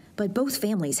life-saving, but both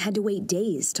families had to wait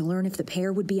days to learn if the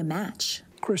pair would be a match.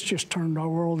 Chris just turned our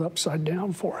world upside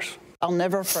down for us. I'll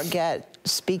never forget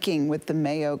speaking with the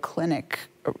Mayo Clinic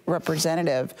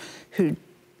representative who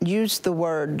used the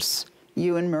words,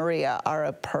 you and Maria are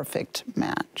a perfect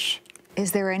match.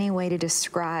 Is there any way to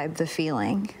describe the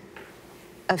feeling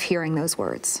of hearing those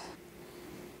words?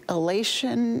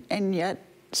 Elation and yet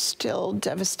still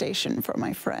devastation for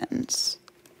my friends.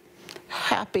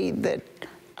 Happy that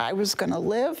I was going to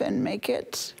live and make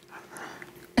it,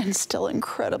 and still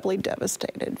incredibly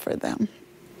devastated for them.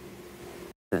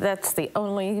 That's the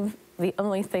only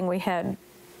thing we had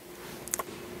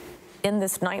in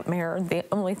this nightmare, the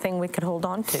only thing we could hold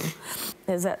on to,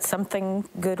 is that something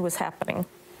good was happening.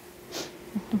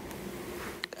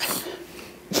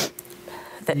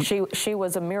 That she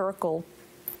was a miracle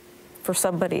for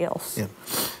somebody else. Yeah.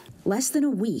 Less than a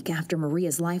week after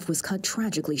Maria's life was cut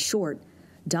tragically short,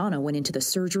 Donna went into the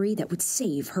surgery that would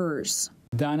save hers.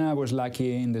 Donna was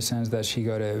lucky in the sense that she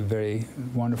got a very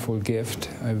wonderful gift,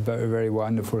 a very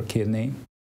wonderful kidney.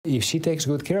 If she takes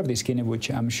good care of this kidney, which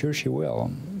I'm sure she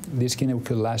will, this kidney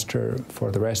could last her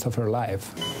for the rest of her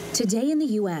life. Today in the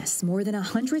U.S., more than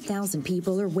 100,000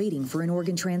 people are waiting for an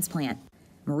organ transplant.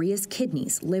 Maria's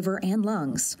kidneys, liver, and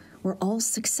lungs were all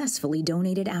successfully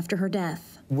donated after her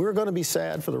death. We're going to be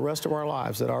sad for the rest of our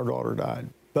lives that our daughter died.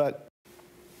 But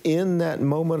in that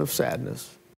moment of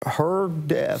sadness, her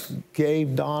death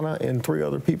gave Donna and 3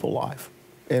 other people life.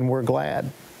 And we're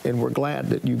glad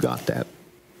that you got that.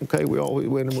 Okay, we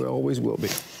always will be.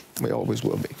 We always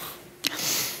will be.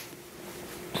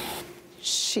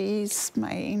 She's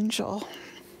my angel.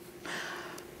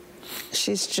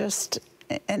 She's just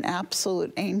an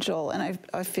absolute angel, and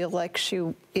I feel like she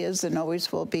is and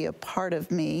always will be a part of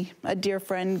me. A dear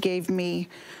friend gave me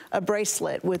a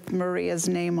bracelet with Maria's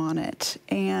name on it,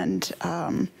 and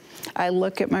I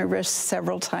look at my wrist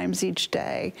several times each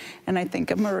day, and I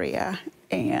think of Maria,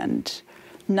 and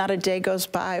not a day goes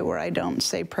by where I don't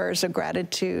say prayers of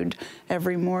gratitude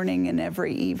every morning and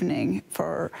every evening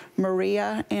for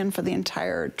Maria and for the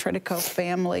entire Tritico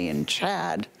family and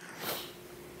Chad.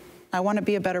 I want to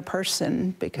be a better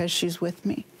person because she's with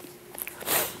me.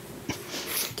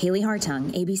 Kaylee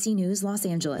Hartung, ABC News, Los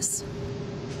Angeles.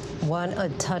 What a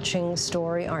touching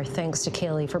story. Our thanks to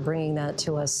Kaylee for bringing that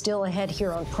to us. Still ahead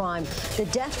here on Prime, the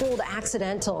death ruled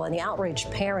accidental and the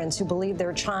outraged parents who believe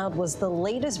their child was the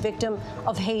latest victim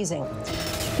of hazing.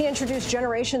 He introduced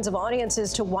generations of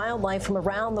audiences to wildlife from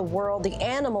around the world. The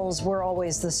animals were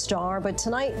always the star, but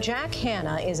tonight Jack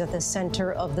Hanna is at the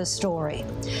center of the story.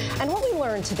 And what we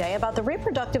learned today about the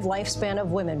reproductive lifespan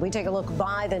of women. We take a look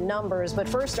by the numbers, but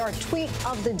first our tweet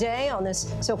of the day on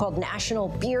this so-called National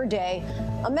Beer Day,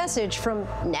 a message from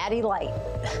Natty Light.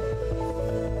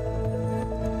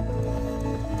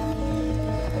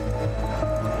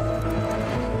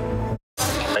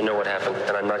 I know what happened,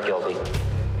 and I'm not guilty.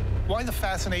 Why the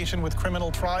fascination with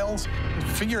criminal trials?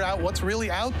 Figure out what's really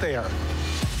out there.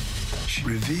 She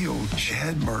revealed she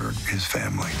had murdered his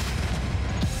family.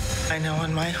 I know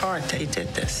in my heart they did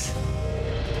this.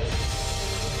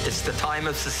 It's the time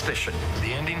of suspicion.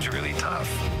 The ending's really tough.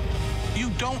 You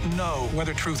don't know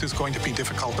whether truth is going to be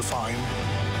difficult to find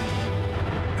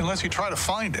unless you try to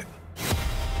find it.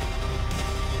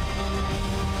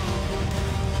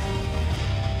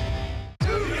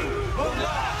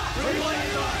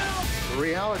 The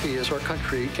reality is our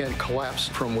country can collapse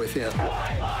from within.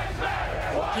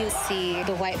 You see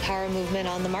the white power movement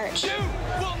on the march.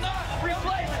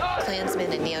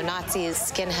 Klansmen and neo-Nazis,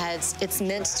 skinheads, it's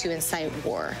meant to incite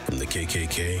war. From the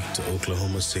KKK to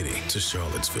Oklahoma City to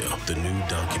Charlottesville, the new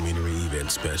documentary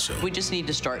event special. We just need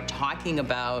to start talking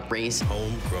about race.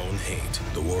 Homegrown hate,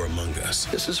 the war among us.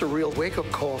 This is a real wake-up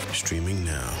call. Streaming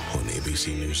now on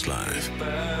ABC News Live.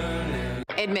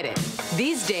 Admit it,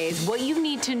 these days, what you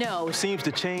need to know seems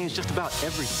to change just about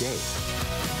every day.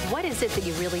 What is it that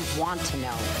you really want to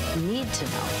know, need to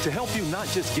know? To help you not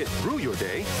just get through your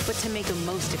day, but to make the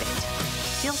most of it.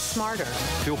 Feel smarter.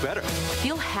 Feel better.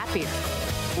 Feel happier.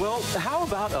 Well, how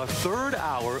about a third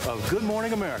hour of Good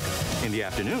Morning America in the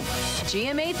afternoon?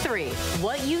 GMA 3,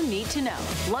 what you need to know.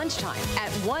 Lunchtime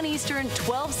at 1 Eastern,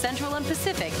 12 Central and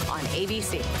Pacific on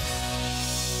ABC.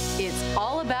 It's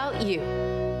all about you.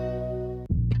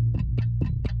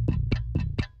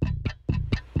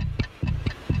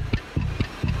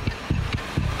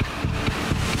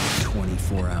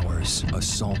 24 hours,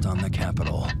 assault on the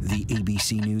Capitol. The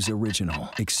ABC News original,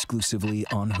 exclusively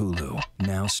on Hulu.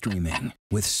 Now streaming.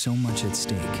 With so much at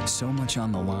stake, so much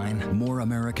on the line, more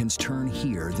Americans turn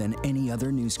here than any other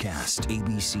newscast.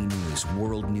 ABC News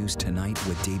World News Tonight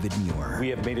with David Muir. We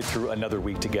have made it through another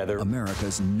week together.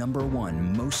 America's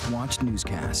 #1 most watched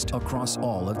newscast across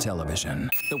all of television.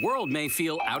 The world may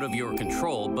feel out of your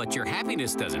control, but your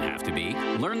happiness doesn't have to be.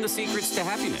 Learn the secrets to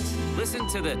happiness. Listen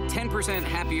to the 10%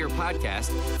 Happier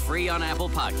podcast, free on Apple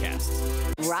Podcasts.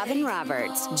 Robin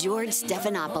Roberts, George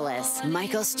Stephanopoulos,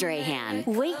 Michael Strahan.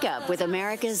 Wake up with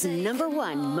America's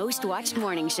 #1 most watched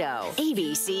morning show.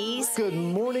 ABC's Good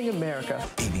Morning America.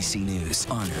 ABC News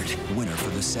honored winner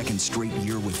for the second straight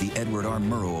year with the Edward R.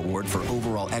 Murrow Award for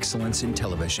Overall Excellence in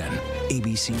Television.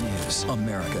 ABC News,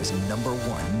 America's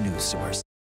 #1 news source.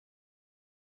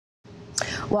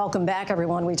 Welcome back,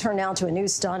 everyone. We turn now to a new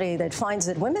study that finds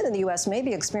that women in the U.S. may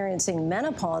be experiencing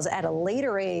menopause at a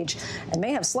later age and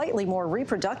may have slightly more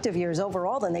reproductive years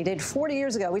overall than they did 40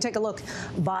 years ago. We take a look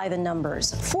by the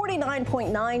numbers.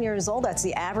 49.9 years old, that's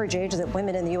the average age that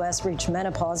women in the U.S. reach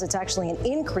menopause. It's actually an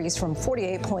increase from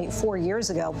 48.4 years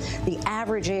ago, the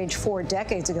average age 4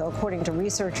 decades ago, according to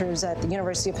researchers at the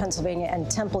University of Pennsylvania and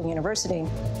Temple University.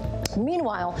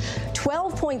 Meanwhile,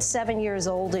 12.7 years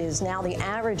old is now the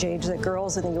average age that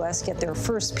girls in the U.S. get their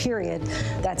first period.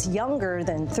 That's younger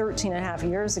than 13.5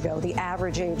 years ago, the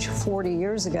average age 40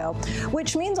 years ago,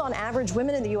 which means on average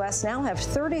women in the U.S. now have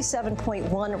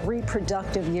 37.1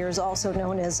 reproductive years, also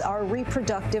known as our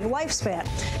reproductive lifespan,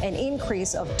 an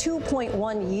increase of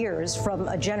 2.1 years from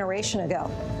a generation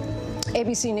ago.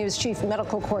 ABC News chief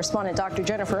medical correspondent Dr.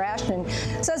 Jennifer Ashton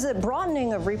says that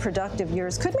broadening of reproductive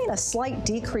years could mean a slight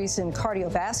decrease in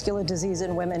cardiovascular disease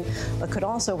in women, but could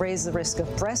also raise the risk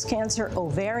of breast cancer,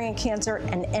 ovarian cancer,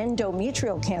 and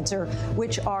endometrial cancer,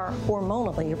 which are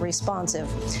hormonally responsive.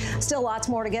 Still lots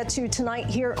more to get to tonight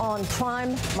here on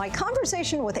Prime. My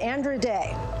conversation with Andra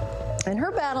and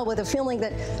her battle with a feeling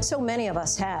that so many of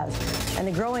us have, and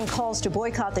the growing calls to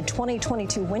boycott the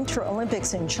 2022 Winter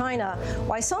Olympics in China,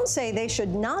 why some say they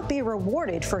should not be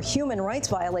rewarded for human rights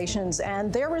violations,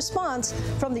 and their response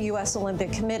from the U.S.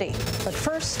 Olympic Committee. But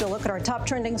first, a look at our top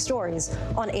trending stories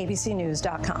on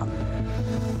abcnews.com.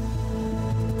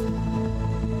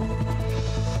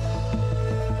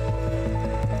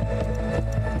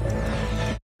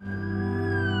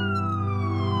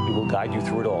 We will guide you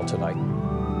through it all tonight.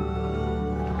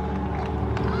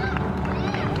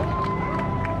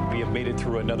 We have made it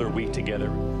through another week together.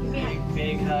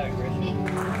 Big hug,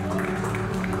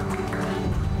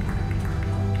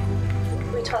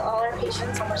 We tell all our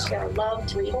patients how much they're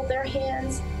loved. We hold their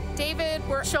hands. David,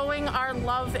 we're showing our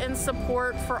love and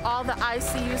support for all the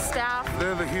ICU staff.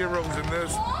 They're the heroes in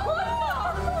this.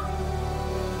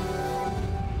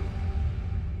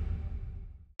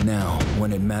 Now,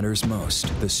 when it matters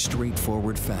most, the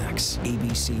straightforward facts.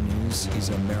 ABC News is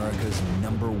America's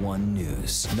 #1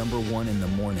 news. #1 in the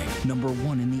morning,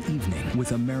 #1 in the evening,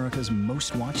 with America's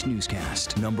most watched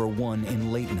newscast. #1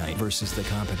 in late night versus the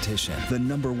competition. The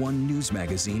 #1 news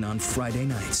magazine on Friday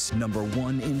nights.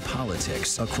 #1 in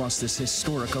politics across this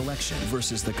historic election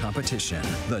versus the competition.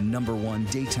 The #1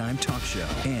 daytime talk show.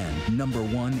 And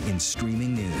 #1 in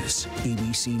streaming news.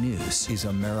 ABC News is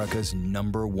America's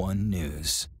 #1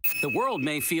 news. The world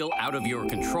may feel out of your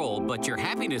control, but your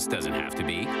happiness doesn't have to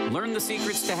be. Learn the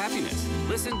secrets to happiness.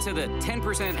 Listen to the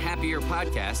 10% Happier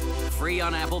podcast, free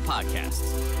on Apple Podcasts.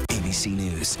 ABC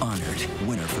News honored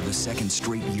winner for the second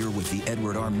straight year with the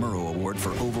Edward R. Murrow Award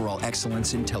for Overall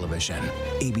Excellence in Television.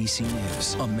 ABC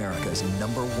News, America's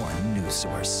 #1 news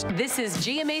source. This is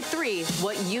GMA3,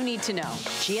 what you need to know.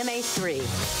 GMA3.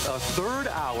 A third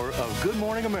hour of Good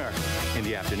Morning America in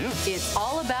the afternoon. It's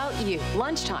all about you.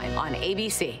 Lunchtime on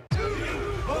ABC.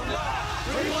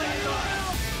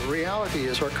 The reality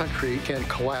is our country can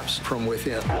collapse from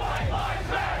within.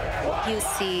 You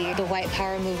see the white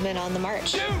power movement on the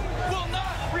march.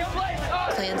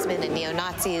 Klansmen and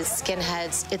neo-Nazis,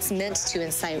 skinheads, it's meant to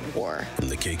incite war. From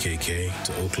the KKK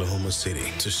to Oklahoma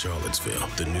City to Charlottesville,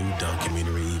 the new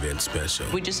documentary event special.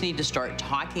 We just need to start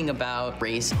talking about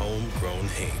race. Homegrown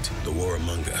hate, the war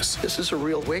among us. This is a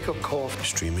real wake-up call.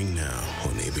 Streaming now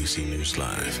on ABC News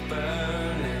Live.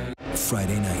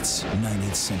 Friday nights,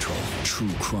 9/8 Central.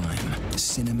 True crime,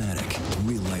 cinematic,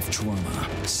 real-life drama,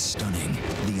 stunning,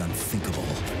 the unthinkable.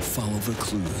 Follow the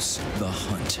clues. The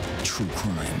Hunt. True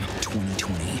crime.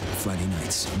 2020. Friday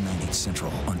nights, 9/8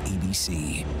 Central on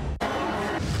ABC.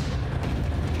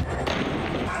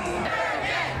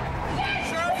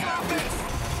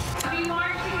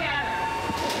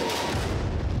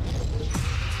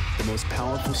 The most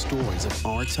powerful stories of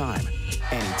our time,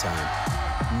 anytime.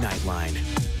 Nightline.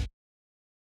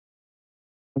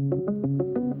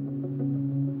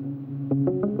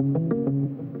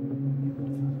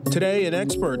 Today, an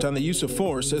expert on the use of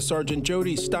force is Sergeant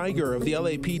Jody Steiger of the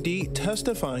LAPD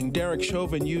testifying Derek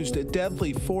Chauvin used a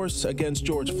deadly force against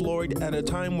George Floyd at a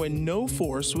time when no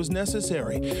force was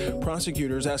necessary.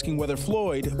 Prosecutors asking whether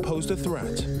Floyd posed a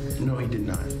threat. No, he did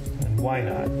not. Why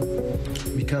not?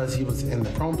 Because he was in the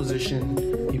prone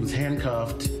position, he was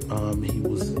handcuffed, he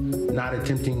was not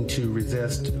attempting to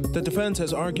resist. The defense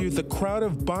has argued the crowd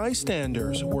of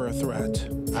bystanders were a threat.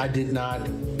 I did not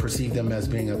perceive them as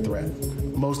being a threat.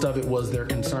 Most of it was their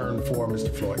concern for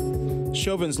Mr. Floyd.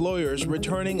 Chauvin's lawyers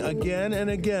returning again and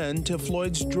again to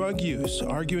Floyd's drug use,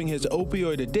 arguing his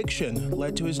opioid addiction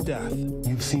led to his death.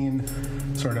 You've seen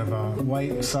sort of a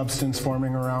white substance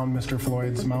forming around Mr.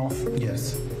 Floyd's mouth?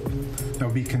 Yes. That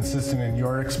would be consistent in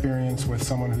your experience with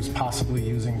someone who's possibly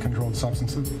using controlled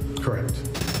substances? Correct.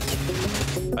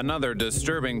 Another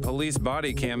disturbing police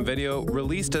body cam video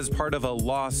released as part of a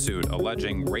lawsuit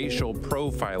alleging racial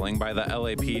profiling by the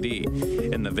LAPD.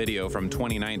 In the video from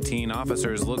 2019,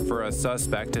 officers look for a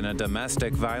suspect in a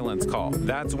domestic violence call.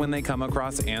 That's when they come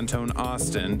across Antone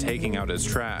Austin taking out his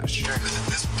trash.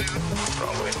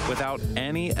 Without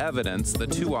any evidence, the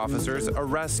two officers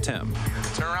arrest him.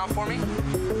 Turn around for me.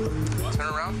 Turn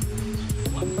around.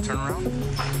 Turn around.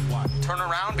 What? Turn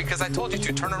around because I told you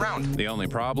to. Turn around. The only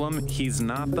problem, he's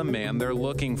not the man they're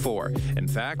looking for. In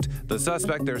fact, the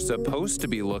suspect they're supposed to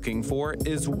be looking for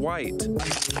is white.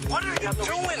 What are you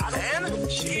doing, man?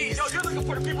 Jeez. Yo, you're looking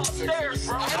looking for the people upstairs,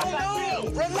 bro. I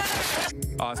don't know. Relax.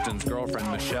 Austin's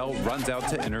girlfriend, Michelle, runs out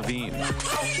to intervene.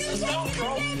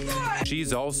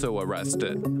 She's also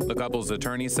arrested. The couple's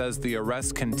attorney says the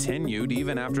arrest continued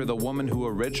even after the woman who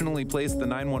originally placed the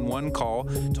 911 call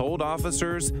told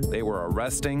officers they were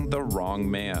arresting the wrong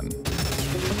man.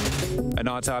 An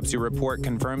autopsy report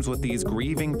confirms what these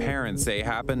grieving parents say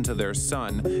happened to their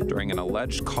son during an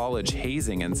alleged college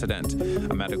hazing incident.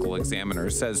 A medical examiner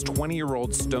says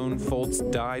 20-year-old Stone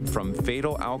Foltz died from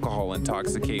fatal alcohol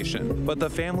intoxication, but the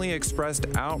family expressed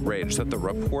outrage that the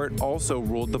report also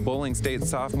ruled the Bowling State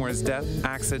sophomore's death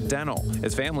accidental.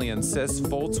 His family insists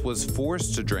Foltz was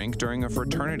forced to drink during a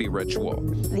fraternity ritual.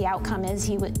 The outcome is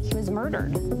he was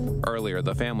murdered. Earlier,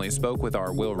 the family spoke with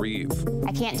our Will Reeve.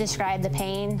 I can't describe the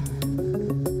pain.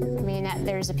 I mean,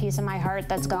 there's a piece of my heart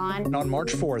that's gone. On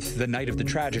March 4th, the night of the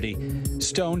tragedy,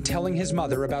 Stone telling his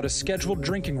mother about a scheduled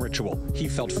drinking ritual he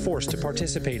felt forced to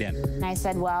participate in. And I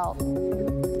said, well,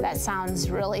 that sounds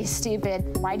really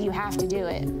stupid. Why do you have to do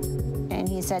it? And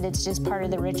he said, it's just part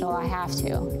of the ritual. I have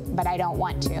to, but I don't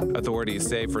want to. Authorities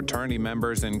say fraternity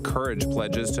members encourage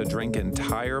pledges to drink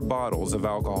entire bottles of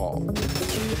alcohol.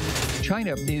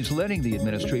 China is letting the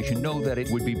administration know that it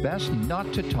would be best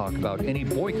not to talk about any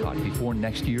boycott before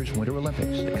next year's Winter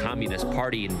Olympics. The Communist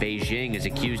Party in Beijing is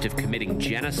accused of committing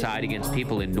genocide against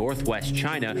people in northwest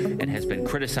China and has been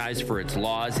criticized for its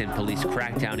laws and police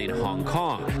crackdown in Hong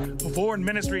Kong. A foreign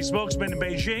ministry spokesman in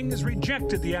Beijing has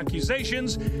rejected the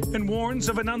accusations and warns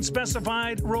of an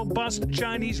unspecified, robust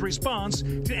Chinese response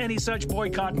to any such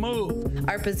boycott move.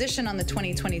 Our position on the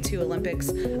 2022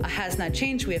 Olympics has not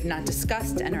changed. We have not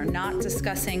discussed and are not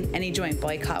discussing any joint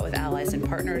boycott with allies and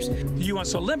partners. The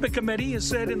U.S. Olympic Committee has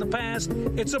said in the past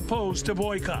it's opposed to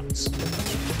boycotts.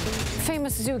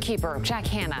 Famous zookeeper Jack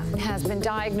Hanna has been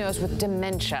diagnosed with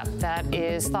dementia that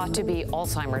is thought to be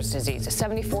Alzheimer's disease. A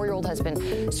 74-year-old has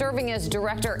been serving as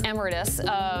director emeritus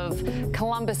of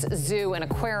Columbus Zoo and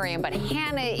Aquarium, but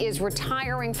Hanna is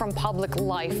retiring from public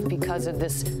life because of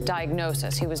this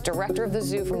diagnosis. He was director of the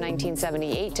zoo from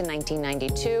 1978 to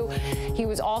 1992. He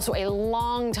was also a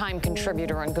longtime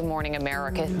contributor on Good Morning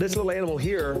America. This little animal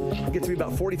here gets to be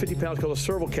about 40, 50 pounds, called a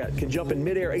serval cat. Can jump in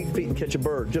midair 8 feet and catch a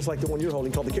bird, just like the one you're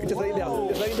holding, called the carrot. Just lay it down.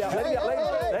 Just lay it down.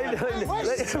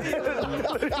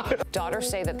 Daughters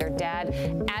say that their dad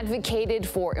advocated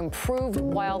for improved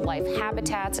wildlife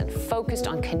habitats and focused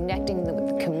on connecting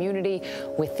the community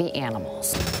with the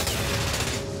animals.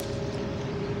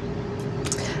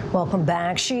 Welcome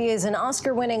back. She is an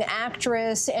Oscar-winning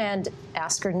actress and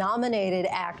Oscar-nominated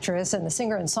actress and the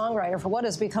singer and songwriter for what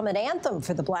has become an anthem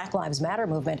for the Black Lives Matter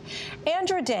movement.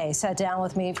 Andra Day sat down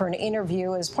with me for an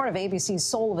interview as part of ABC's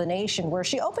Soul of a Nation, where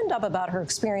she opened up about her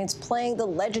experience playing the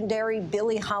legendary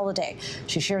Billie Holiday.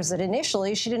 She shares that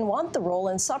initially she didn't want the role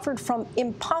and suffered from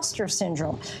imposter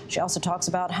syndrome. She also talks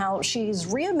about how she's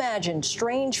reimagined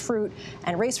strange fruit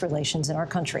and race relations in our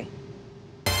country.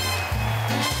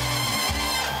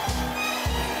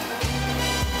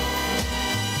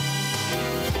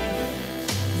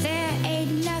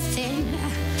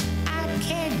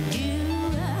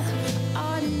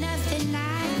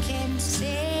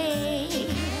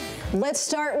 Let's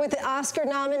start with the Oscar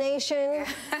nomination.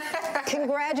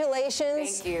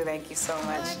 Congratulations. Thank you so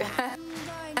much.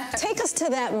 Take us to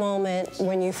that moment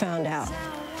when you found out.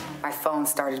 My phone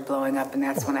started blowing up, and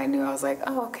that's when I knew. I was like,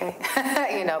 oh, okay.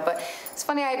 You know, but it's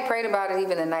funny, I had prayed about it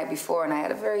even the night before, and I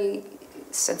had a very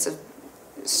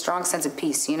strong sense of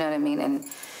peace, you know what I mean? And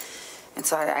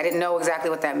so I didn't know exactly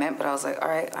what that meant, but I was like, all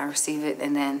right, I receive it.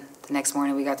 And then the next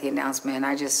morning we got the announcement, and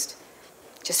I just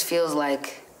feels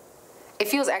like, it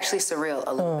feels actually surreal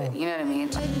a little bit, you know what I mean?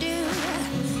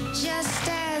 Just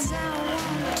as I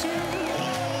want to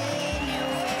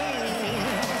anyway.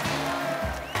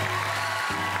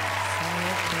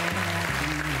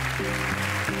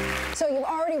 So you've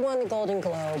already won the Golden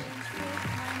Globe.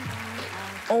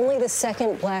 Only the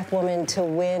second black woman to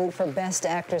win for Best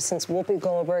Actress since Whoopi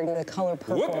Goldberg in The Color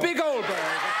Purple. Whoopi Goldberg!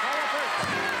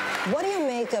 What do you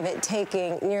make of it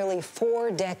taking nearly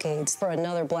 4 decades for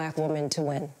another black woman to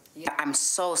win? I'm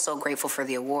so grateful for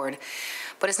the award,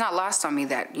 but it's not lost on me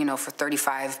that, you know, for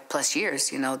 35 plus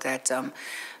years, you know, that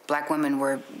black women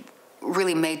were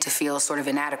really made to feel sort of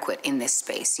inadequate in this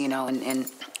space, you know, and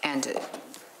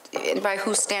by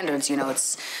whose standards, you know,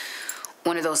 it's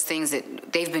one of those things that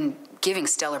they've been giving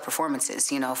stellar performances,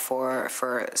 you know, for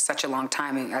such a long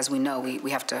time. And as we know,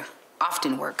 we have to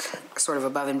often work sort of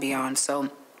above and beyond. So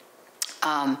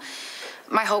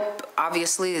my hope,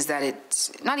 obviously, is that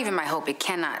it's not even my hope. It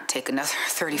cannot take another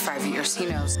 35 years. He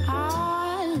knows.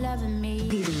 All loving me.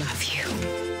 We love you.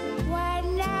 Why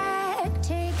not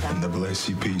take In the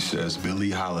NAACP says Billie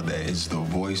Holiday is the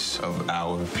voice of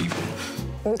our people.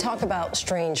 We talk about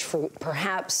Strange Fruit,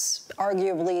 perhaps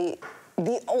arguably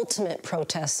the ultimate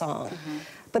protest song.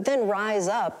 But then Rise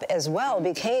Up as well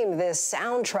became this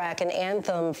soundtrack and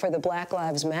anthem for the Black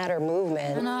Lives Matter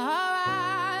movement. And I'll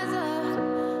rise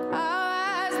up,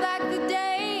 I'll rise like the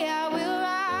day, I will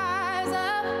rise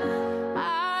up,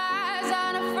 I'll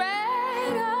rise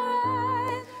unafraid,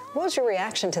 I'll rise. What was your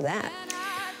reaction to that?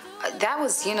 That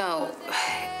was, you know,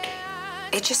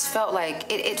 it just felt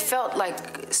like, it felt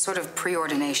like sort of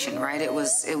preordination, right?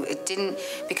 It didn't,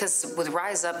 because with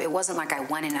Rise Up, it wasn't like I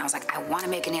went in and I was like, I want to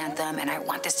make an anthem and I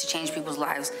want this to change people's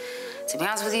lives. To be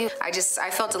honest with you, I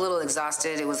felt a little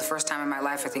exhausted. It was the first time in my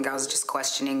life I think I was just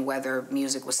questioning whether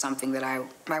music was something that I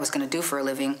was going to do for a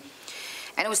living.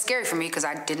 And it was scary for me because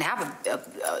I didn't have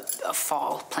a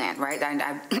fall plan, right?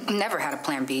 I never had a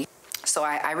plan B. So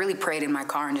I really prayed in my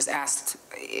car and just asked,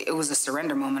 it was a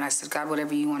surrender moment. I said, God,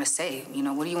 whatever you want to say, you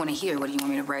know, what do you want to hear? What do you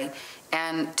want me to write?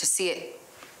 And to see it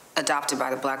adopted by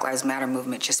the Black Lives Matter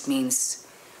movement just means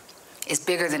it's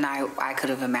bigger than I could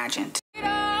have imagined.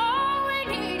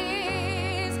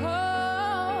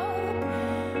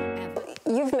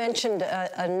 You've mentioned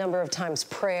a number of times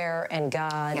prayer and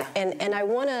God, and I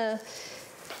want to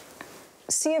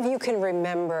see if you can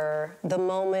remember the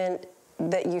moment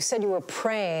that you said you were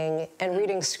praying and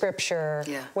reading scripture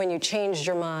when you changed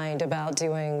your mind about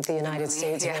doing the United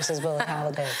States versus Billie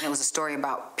Holiday. It was a story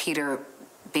about Peter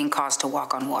being caused to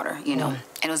walk on water, you know.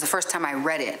 And it was the first time I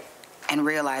read it and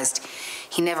realized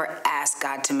he never asked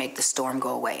God to make the storm go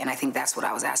away. And I think that's what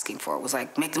I was asking for. It was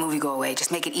like, make the movie go away.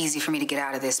 Just make it easy for me to get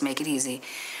out of this. Make it easy.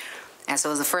 And so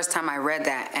it was the first time I read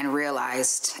that and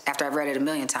realized, after I've read it a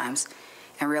million times,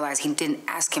 and realized he didn't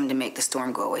ask him to make the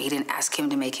storm go away. He didn't ask him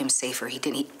to make him safer.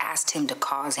 He asked him to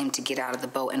cause him to get out of the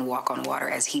boat and walk on water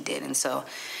as he did. And so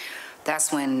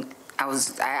that's when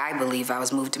I believe I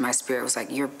was moved to my spirit. It was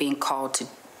like, you're being called to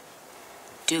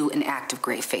do an act of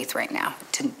great faith right now.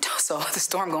 So the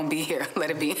storm gonna be here,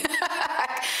 let it be.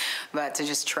 But to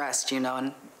just trust, you know,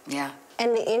 and yeah.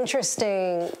 And the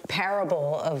interesting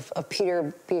parable of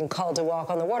Peter being called to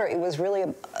walk on the water, it was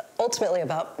really ultimately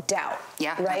about doubt,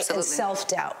 right? Absolutely. And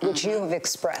self-doubt, which you have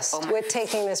expressed with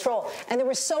taking this role. And there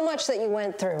was so much that you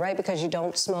went through, right? Because you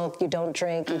don't smoke, you don't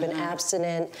drink, you've been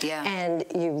abstinent, and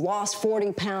you lost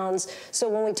 40 pounds. So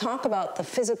when we talk about the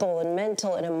physical and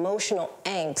mental and emotional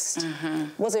angst,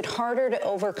 was it harder to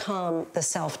overcome the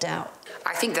self-doubt?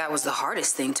 I think that was the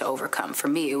hardest thing to overcome for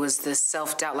me. It was the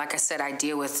self-doubt. Like I said, I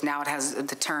deal with, now it has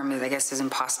the term, I guess, is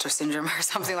imposter syndrome or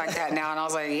something like that now. And I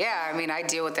was like, yeah, I mean, I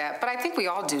deal with that. But I think we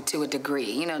all do to a degree,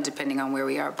 you know, depending on where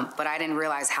we are. But I didn't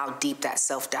realize how deep that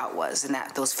self-doubt was, and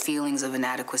that those feelings of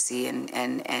inadequacy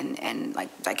and like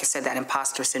I said, that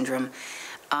imposter syndrome.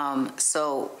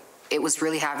 So it was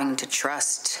really having to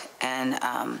trust and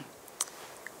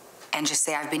just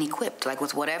say, I've been equipped. Like,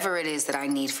 with whatever it is that I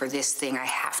need for this thing, I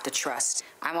have to trust.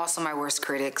 I'm also my worst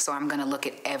critic, so I'm gonna look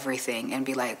at everything and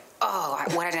be like, oh,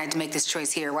 why didn't I make this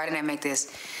choice here? Why didn't I make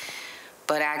this?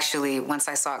 But actually, once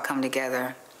I saw it come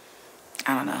together,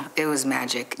 I don't know, it was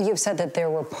magic. You've said that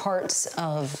there were parts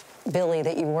of Billie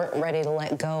that you weren't ready to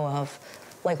let go of.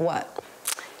 Like what?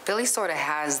 Billie sort of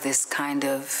has this kind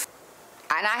of,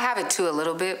 and I have it too a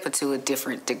little bit, but to a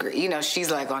different degree. You know, she's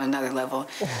like on another level.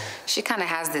 She kind of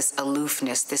has this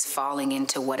aloofness, this falling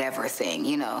into whatever thing,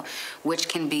 you know, which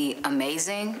can be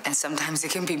amazing, and sometimes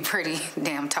it can be pretty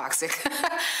damn toxic.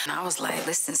 And I was like,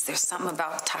 listen, there's something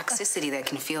about toxicity that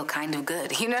can feel kind of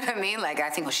good. You know what I mean? Like, I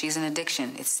think, well, she's an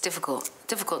addiction. It's difficult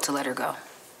to let her go,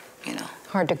 you know.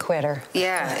 Hard to quit her.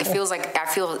 Yeah, it feels like I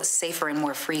feel safer and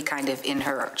more free kind of in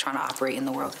her trying to operate in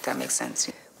the world, if that makes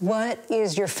sense. What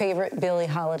is your favorite Billie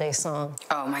Holiday song?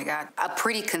 Oh my God. A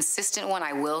pretty consistent one,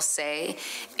 I will say,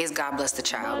 is God Bless the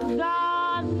Child.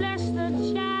 God bless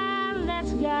the child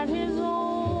that's got his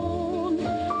own,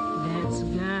 that's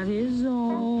got his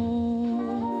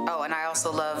own. Oh, and I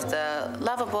also love the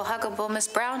lovable, huggable Miss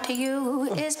Brown to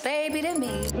you is baby to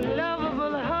me.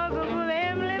 Lovable, huggable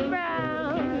Emily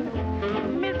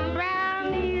Brown, Miss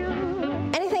Brown to you.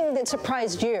 Anything that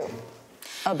surprised you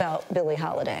about Billie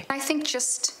Holiday? I think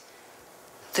just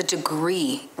the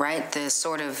degree, right? The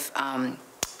sort of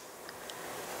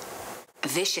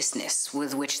viciousness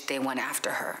with which they went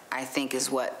after her, I think, is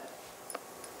what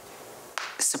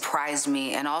surprised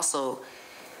me, and also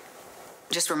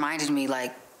just reminded me,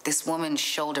 like, this woman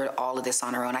shouldered all of this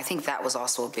on her own. I think that was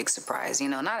also a big surprise. You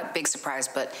know, not a big surprise,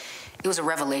 but it was a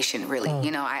revelation, really.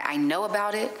 You know, I know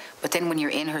about it, but then when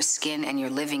you're in her skin and you're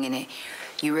living in it,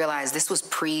 you realize this was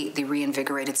pre the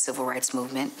reinvigorated civil rights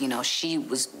movement. You know, she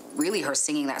was really, her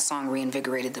singing that song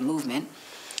reinvigorated the movement.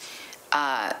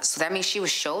 So that means she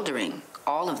was shouldering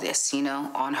all of this, you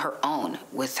know, on her own,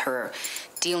 with her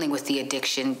dealing with the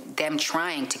addiction, them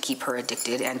trying to keep her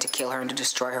addicted and to kill her and to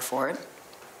destroy her for it,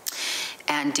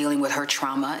 and dealing with her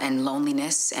trauma and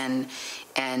loneliness and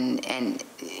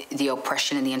the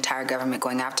oppression and the entire government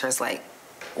going after her. Is like,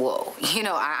 whoa, you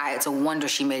know, it's a wonder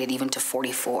she made it even to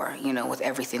 44, you know, with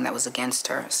everything that was against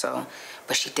her. So,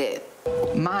 but she did.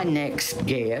 My next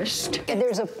guest.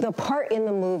 There's the part in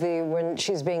the movie when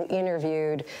she's being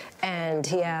interviewed and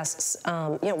he asks, you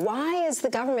know, why is the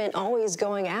government always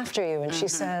going after you? And she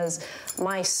says,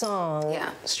 my song,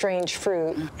 Strange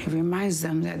Fruit. It reminds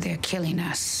them that they're killing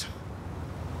us.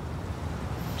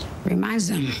 Reminds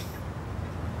them.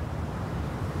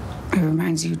 It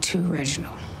reminds you too,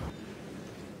 Reginald.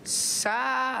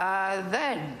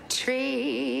 Southern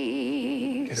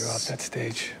trees. Get her off that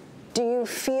stage. Do you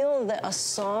feel that a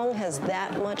song has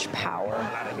that much power?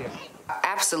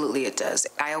 Absolutely it does.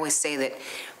 I always say that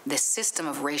the system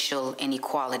of racial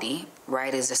inequality,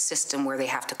 right, is a system where they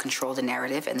have to control the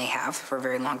narrative, and they have for a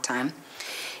very long time,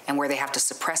 and where they have to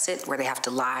suppress it, where they have to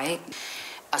lie.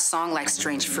 A song like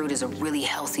Strange Fruit is a really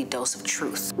healthy dose of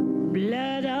truth.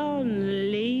 Blood on the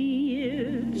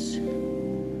leaves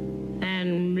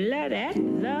and blood at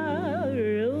the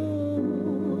road.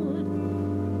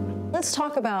 Let's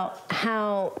talk about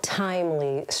how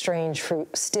timely Strange Fruit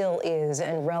still is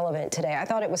and relevant today. I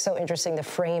thought it was so interesting, the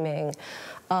framing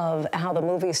of how the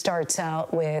movie starts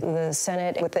out with the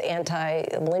Senate with the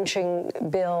anti-lynching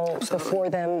bill before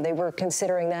them. They were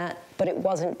considering that, but it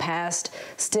wasn't passed.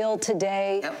 Still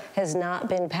today has not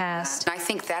been passed. I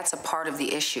think that's a part of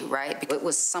the issue, right? Because it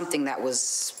was something that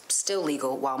was still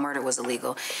legal while murder was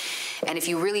illegal. And if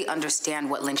you really understand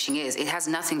what lynching is, it has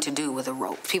nothing to do with a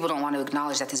rope. People don't want to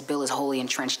acknowledge that this bill is wholly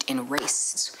entrenched in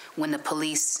race. When the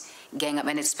police gang up,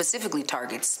 and it specifically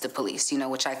targets the police, you know,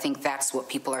 which I think that's what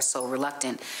people are so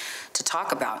reluctant to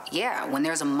talk about. Yeah, when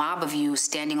there's a mob of you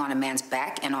standing on a man's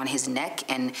back and on his neck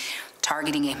and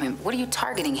targeting him, what are you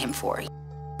targeting him for?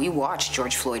 We watched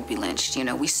George Floyd be lynched, you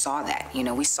know, we saw that, you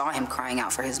know, we saw him crying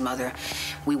out for his mother.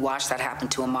 We watched that happen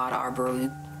to Ahmaud Arbery.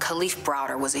 Khalif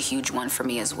Browder was a huge one for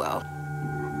me as well.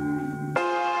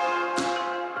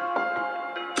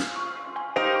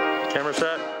 Camera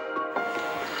set.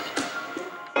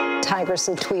 Tigress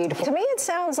and tweed. To me, it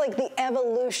sounds like the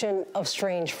evolution of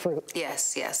Strange Fruit.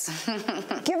 Yes, yes.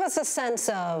 Give us a sense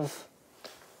of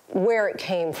where it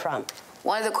came from.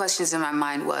 One of the questions in my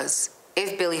mind was,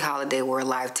 if Billie Holiday were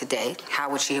alive today, how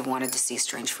would she have wanted to see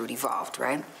Strange Fruit evolved,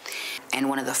 right? And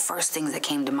one of the first things that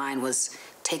came to mind was,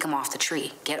 take him off the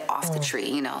tree, get off the tree,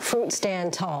 you know. Fruit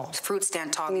stand tall. Fruit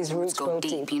stand tall, these roots go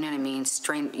deep, you know what I mean?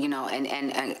 Strain, you know,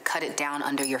 and cut it down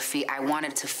under your feet. I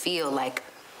wanted to feel like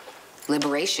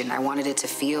liberation. I wanted it to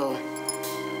feel,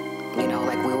 you know,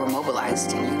 like we were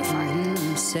mobilized and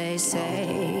unified. Say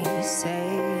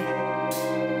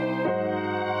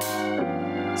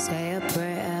a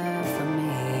prayer for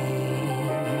me.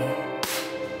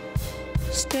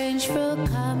 Strange fruit,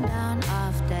 come down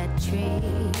off that tree.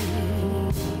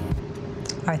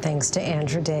 Our thanks to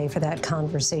Andra Day for that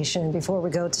conversation. Before we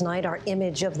go tonight, our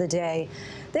image of the day.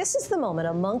 This is the moment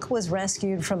a monk was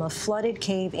rescued from a flooded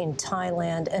cave in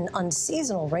Thailand. An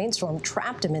unseasonal rainstorm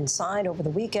trapped him inside over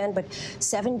the weekend, but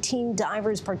 17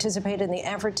 divers participated in the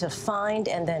effort to find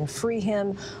and then free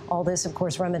him. All this, of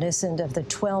course, reminiscent of the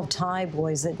 12 Thai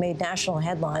boys that made national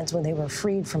headlines when they were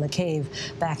freed from a cave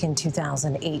back in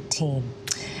 2018.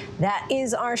 That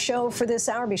is our show for this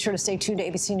hour. Be sure to stay tuned to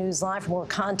ABC News Live for more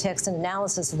context and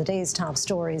analysis of the day's top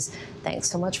stories. Thanks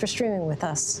so much for streaming with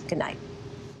us. Good night.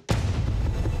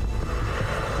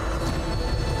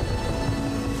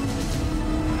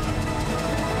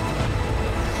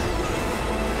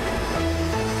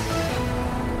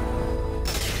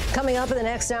 Coming up in the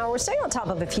next hour, we're staying on top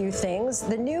of a few things.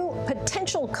 The new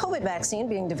potential COVID vaccine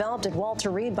being developed at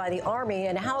Walter Reed by the Army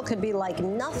and how it could be like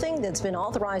nothing that's been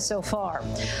authorized so far.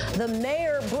 The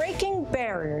mayor breaking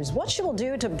barriers, what she will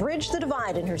do to bridge the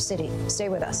divide in her city. Stay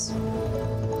with us.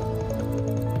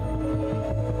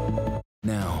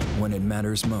 Now, when it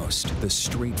matters most, the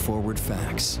straightforward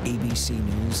facts. ABC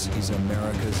News is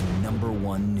America's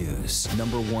 #1 news.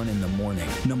 #1 in the morning,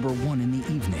 #1 in the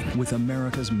evening, with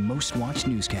America's most watched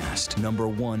newscast.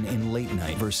 #1 in late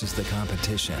night versus the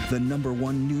competition. The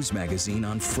 #1 news magazine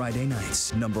on Friday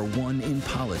nights. #1 in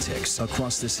politics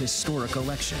across this historic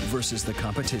election versus the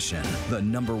competition. The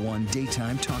 #1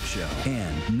 daytime talk show.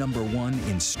 And #1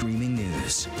 in streaming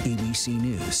news. ABC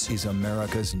News is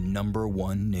America's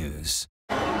 #1 news.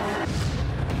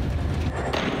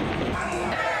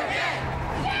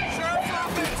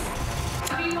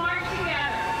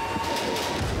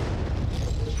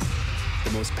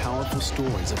 The most powerful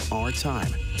stories of our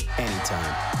time,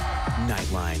 anytime.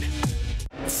 Nightline.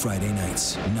 Friday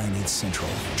nights, 9/8 Central.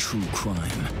 True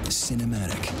crime,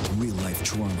 cinematic, real-life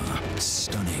drama,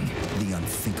 stunning, the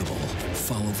unthinkable.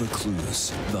 Follow the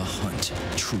clues. The Hunt.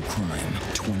 True Crime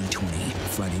 2020.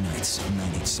 Friday nights,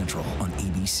 9/8 Central on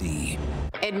ABC.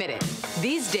 Admit it.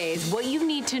 These days, what you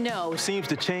need to know seems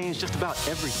to change just about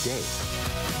every day.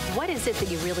 What is it that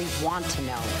you really want to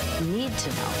know, need to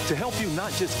know? To help you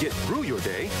not just get through your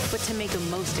day, but to make the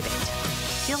most of it.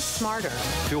 Feel smarter.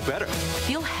 Feel better.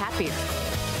 Feel happier.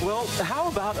 Well, how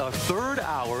about a third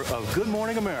hour of Good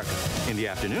Morning America in the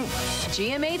afternoon?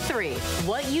 GMA 3,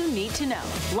 what you need to know.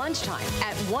 Lunchtime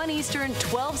at 1 Eastern,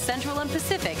 12 Central and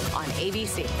Pacific on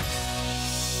ABC.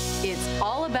 It's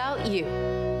all about you.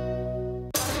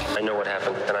 I know what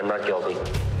happened, and I'm not guilty.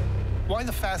 Why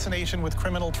the fascination with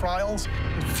criminal trials?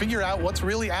 Figure out what's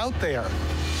really out there.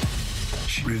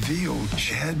 She revealed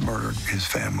she had murdered his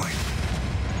family.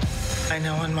 I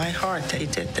know in my heart they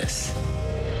did this.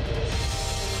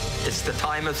 It's the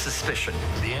time of suspicion.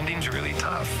 The ending's really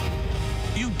tough.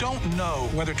 You don't know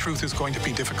whether truth is going to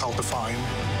be difficult to find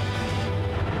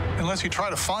unless you try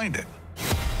to find it.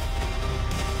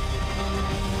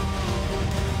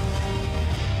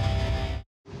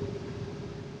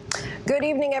 Good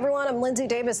evening, everyone. I'm Lindsay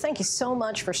Davis. Thank you so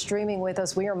much for streaming with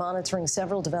us. We are monitoring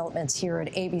several developments here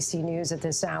at ABC News at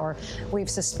this hour. We've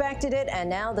suspected it, and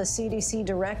now the CDC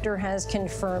director has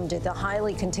confirmed it. The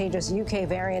highly contagious UK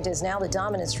variant is now the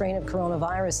dominant strain of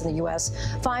coronavirus in the U.S.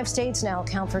 5 states now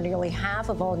account for nearly half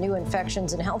of all new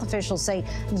infections, and health officials say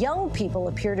young people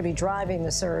appear to be driving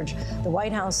the surge. The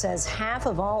White House says half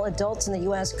of all adults in the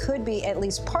U.S. could be at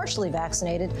least partially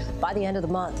vaccinated by the end of the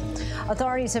month.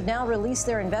 Authorities have now released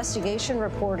their investigation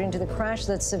report into the crash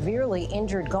that severely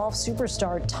injured golf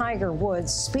superstar Tiger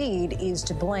Woods. Speed is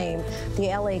to blame.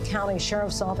 The L.A. County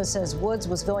Sheriff's Office says Woods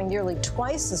was going nearly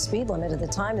twice the speed limit at the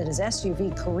time that his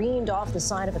SUV careened off the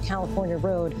side of a California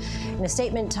road. In a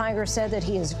statement, Tiger said that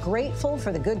he is grateful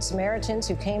for the Good Samaritans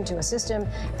who came to assist him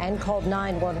and called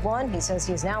 911. He says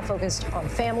he is now focused on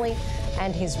family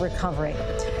and his recovery.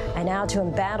 And now to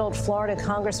embattled Florida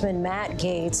Congressman Matt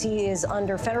Gaetz. He is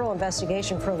under federal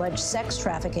investigation for alleged sex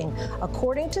trafficking.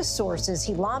 According to sources,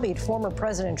 he lobbied former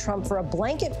President Trump for a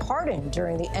blanket pardon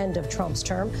during the end of Trump's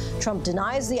term. Trump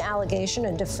denies the allegation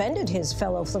and defended his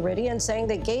fellow Floridian, saying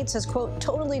that Gaetz has, quote,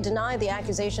 totally denied the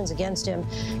accusations against him.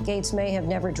 Gaetz may have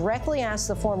never directly asked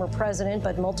the former president,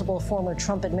 but multiple former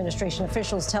Trump administration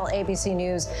officials tell ABC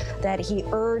News that he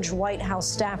urged White House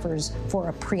staffers for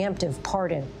a preemptive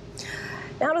pardon.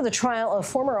 Now to the trial of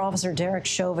former officer Derek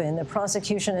Chauvin. The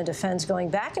prosecution and defense going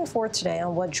back and forth today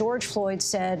on what George Floyd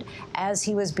said as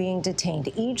he was being detained,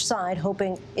 each side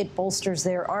hoping it bolsters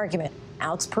their argument.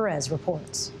 Alex Perez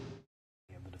reports.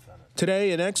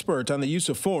 Today, an expert on the use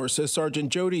of force is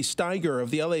Sergeant Jody Steiger of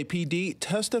the LAPD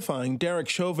testifying Derek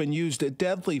Chauvin used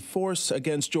deadly force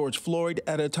against George Floyd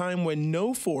at a time when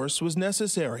no force was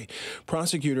necessary.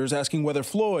 Prosecutors asking whether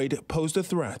Floyd posed a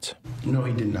threat. No,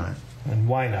 he did not. And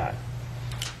why not?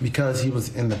 Because he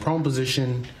was in the prone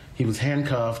position, he was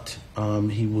handcuffed,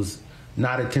 he was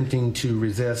not attempting to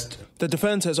resist. The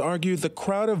defense has argued the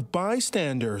crowd of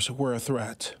bystanders were a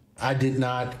threat. I did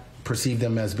not perceive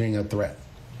them as being a threat.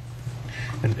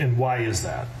 And why is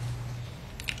that?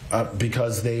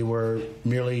 Because they were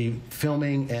merely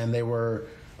filming, and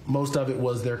most of it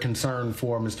was their concern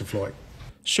for Mr. Floyd.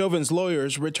 Chauvin's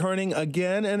lawyers returning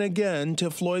again and again to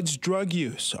Floyd's drug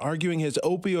use, arguing his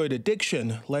opioid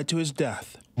addiction led to his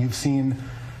death. You've seen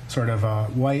sort of a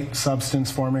white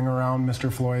substance forming around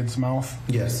Mr. Floyd's mouth?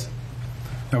 Yes.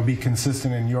 That would be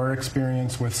consistent in your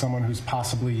experience with someone who's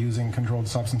possibly using controlled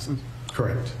substances?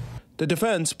 Correct. The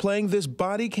defense playing this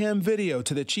body cam video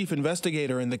to the chief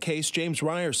investigator in the case, James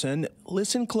Ryerson.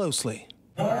 Listen closely.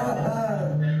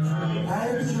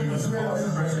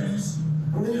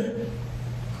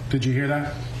 Did you hear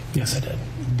that? Yes, I did.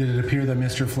 Did it appear that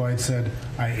Mr. Floyd said,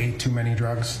 "I ate too many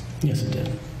drugs"? Yes, it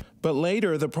did. But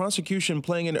later, the prosecution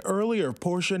playing an earlier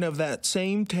portion of that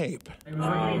same tape.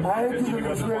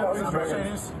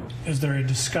 Is there a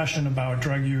discussion about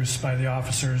drug use by the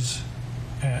officers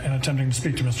and attempting to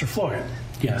speak to Mr. Floyd?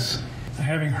 Yes.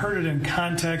 Having heard it in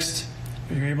context,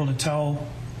 are you able to tell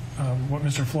what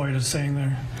Mr. Floyd is saying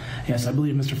there? Yes, I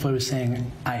believe Mr. Floyd was saying,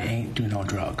 "I ain't do no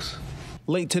drugs."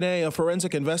 Late today, a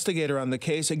forensic investigator on the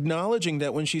case acknowledging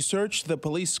that when she searched the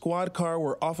police squad car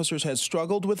where officers had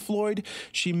struggled with Floyd,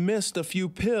 she missed a few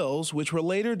pills, which were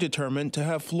later determined to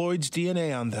have Floyd's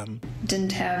DNA on them.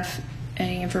 Didn't have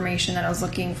any information that I was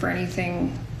looking for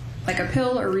anything like a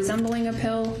pill or resembling a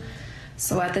pill.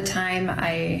 So at the time,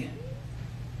 I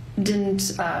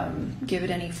didn't give it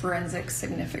any forensic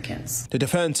significance. The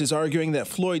defense is arguing that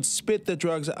Floyd spit the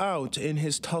drugs out in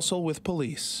his tussle with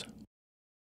police.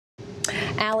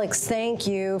 Alex, thank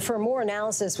you. For more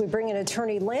analysis, we bring in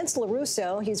attorney Lance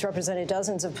LaRusso. He's represented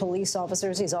dozens of police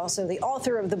officers. He's also the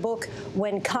author of the book,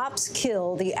 When Cops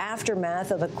Kill, The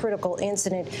Aftermath of a Critical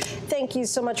Incident. Thank you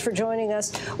so much for joining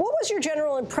us. What was your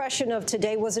general impression of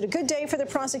today? Was it a good day for the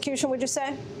prosecution, would you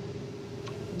say?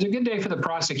 It was a good day for the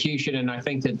prosecution, and I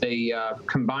think that they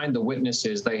combined the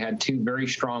witnesses. They had two very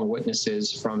strong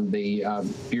witnesses from the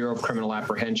Bureau of Criminal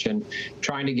Apprehension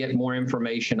trying to get more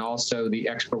information, also the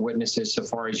expert witnesses so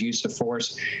far as use of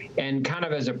force, and kind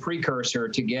of as a precursor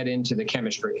to get into the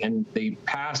chemistry. And the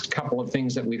past couple of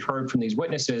things that we've heard from these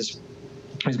witnesses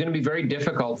is going to be very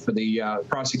difficult for the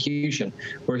prosecution.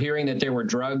 We're hearing that there were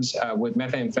drugs with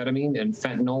methamphetamine and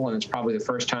fentanyl, and it's probably the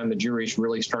first time the jury's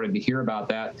really started to hear about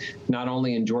that, not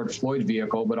only in George Floyd's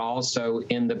vehicle, but also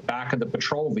in the back of the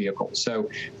patrol vehicle.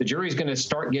 So the jury's going to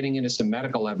start getting into some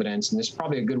medical evidence, and this is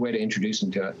probably a good way to introduce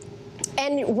them to it.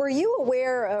 And were you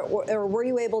aware or were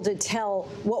you able to tell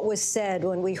what was said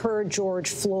when we heard George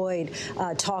Floyd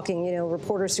talking? You know,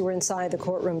 reporters who were inside the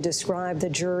courtroom described the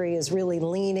jury as really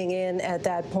leaning in at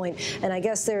that point. And I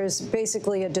guess there's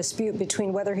basically a dispute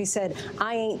between whether he said,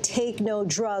 "I ain't take no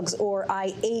drugs," or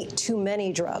 "I ate too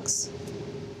many drugs."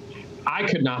 I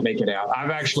could not make it out. I've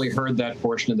actually heard that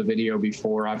portion of the video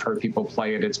before. I've heard people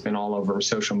play it. It's been all over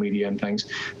social media and things.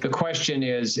 The question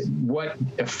is, what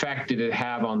effect did it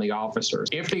have on the officers?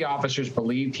 If the officers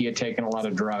believed he had taken a lot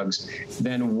of drugs,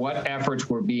 then what efforts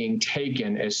were being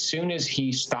taken as soon as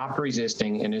he stopped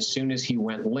resisting and as soon as he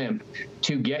went limp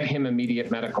to get him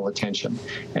immediate medical attention?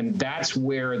 And that's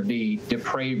where the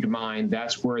depraved mind,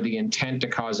 that's where the intent to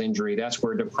cause injury, that's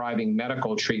where depriving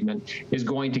medical treatment is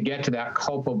going to get to that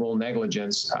culpable negligence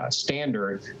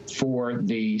standard for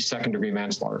the second-degree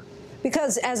manslaughter.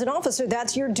 Because as an officer,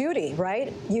 that's your duty,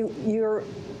 right? You're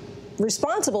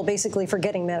responsible basically for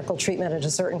getting medical treatment at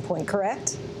a certain point,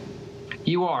 correct?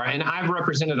 You are, and I've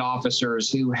represented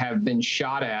officers who have been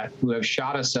shot at, who have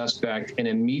shot a suspect and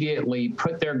immediately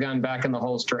put their gun back in the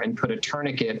holster and put a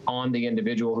tourniquet on the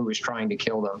individual who was trying to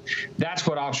kill them. That's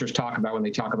what officers talk about when they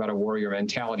talk about a warrior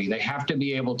mentality. They have to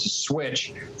be able to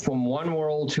switch from one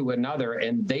world to another,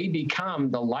 and they become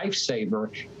the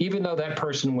lifesaver, even though that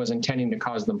person was intending to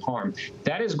cause them harm.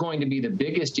 That is going to be the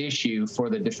biggest issue for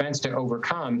the defense to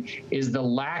overcome, is the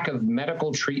lack of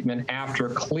medical treatment after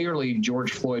clearly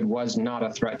George Floyd was not a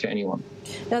threat to anyone.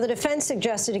 Now, the defense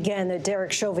suggested again that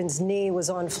Derek Chauvin's knee was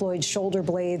on Floyd's shoulder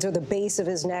blades or the base of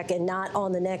his neck and not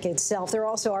on the neck itself. They're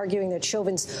also arguing that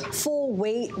Chauvin's full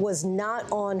weight was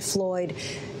not on Floyd.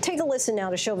 Take a listen now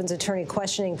to Chauvin's attorney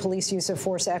questioning police use of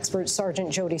force expert Sergeant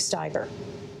Jody Steiger.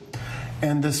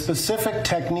 And the specific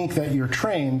technique that you're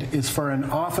trained is for an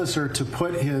officer to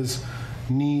put his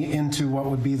knee into what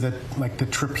would be the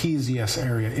trapezius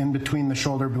area, in between the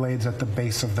shoulder blades at the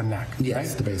base of the neck. Yes,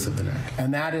 right? the base of the neck.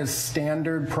 And that is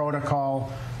standard protocol,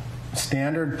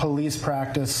 standard police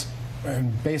practice,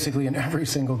 and basically in every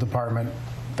single department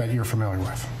that you're familiar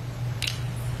with.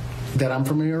 That I'm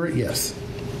familiar with, yes.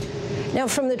 Now,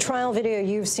 from the trial video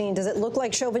you've seen, does it look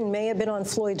like Chauvin may have been on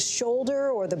Floyd's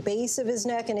shoulder or the base of his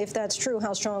neck? And if that's true,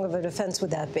 how strong of a defense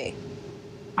would that be?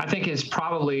 I think it's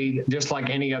probably just like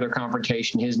any other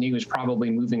confrontation. His knee was probably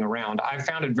moving around. I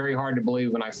found it very hard to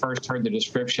believe when I first heard the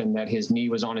description that his knee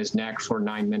was on his neck for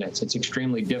 9 minutes. It's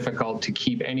extremely difficult to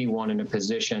keep anyone in a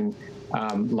position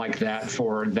like that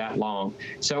for that long.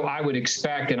 So I would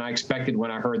expect, and I expected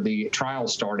when I heard the trial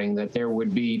starting, that there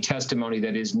would be testimony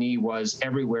that his knee was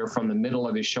everywhere from the middle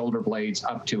of his shoulder blades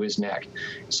up to his neck.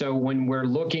 So when we're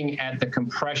looking at the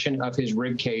compression of his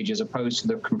rib cage as opposed to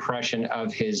the compression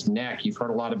of his neck, you've heard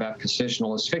a lot about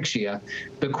positional asphyxia.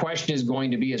 The question is going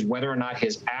to be is whether or not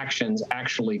his actions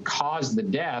actually caused the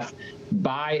death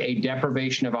by a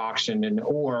deprivation of oxygen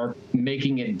or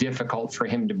making it difficult for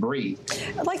him to breathe.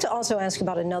 I'd like to also ask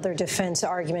about another defense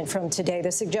argument from today,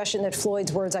 the suggestion that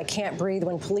Floyd's words, "I can't breathe,"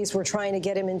 when police were trying to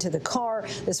get him into the car.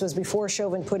 This was before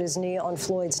Chauvin put his knee on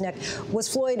Floyd's neck. Was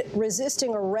Floyd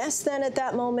resisting arrest then at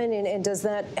that moment, and does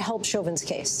that help Chauvin's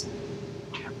case?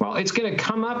 Well, it's going to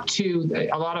come up to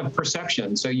a lot of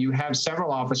perception. So you have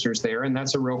several officers there, and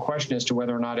that's a real question as to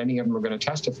whether or not any of them are going to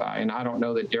testify. And I don't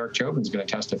know that Derek Chauvin's going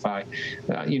to testify.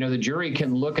 The jury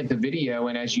can look at the video,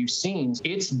 and as you've seen,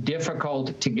 it's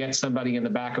difficult to get somebody in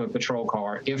the back of a patrol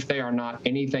car if they are not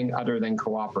anything other than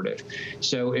cooperative.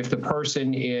 So if the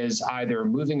person is either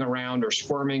moving around or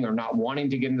squirming or not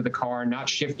wanting to get into the car, not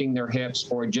shifting their hips,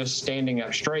 or just standing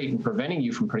up straight and preventing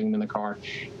you from putting them in the car,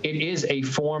 it is a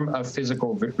form of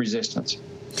physical inadequate resistance.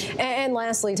 And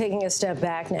lastly, taking a step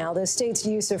back now, the state's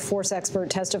use of force expert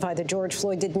testified that George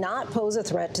Floyd did not pose a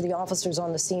threat to the officers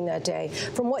on the scene that day.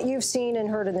 From what you've seen and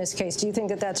heard in this case, do you think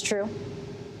that that's true?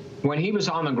 When he was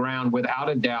on the ground, without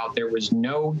a doubt, there was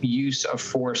no use of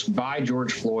force by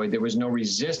George Floyd. There was no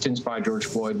resistance by George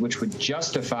Floyd, which would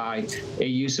justify a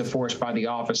use of force by the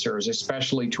officers,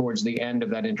 especially towards the end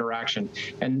of that interaction.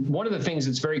 And one of the things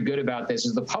that's very good about this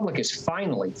is the public is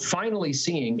finally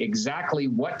seeing exactly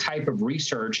what type of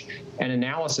research and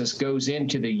analysis goes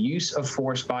into the use of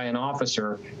force by an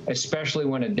officer, especially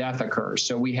when a death occurs.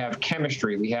 So we have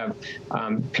chemistry, we have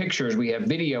pictures, we have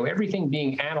video, everything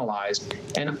being analyzed.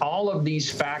 And all of these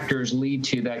factors lead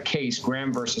to that case,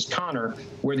 Graham versus Connor,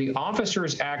 where the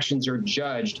officer's actions are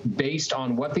judged based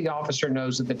on what the officer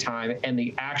knows at the time and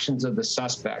the actions of the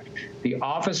suspect. The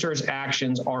officer's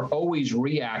actions are always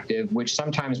reactive, which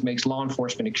sometimes makes law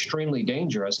enforcement extremely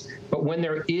dangerous. But when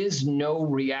there is no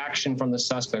reaction from the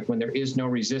suspect, when there is no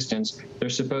resistance,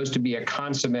 there's supposed to be a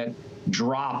consummate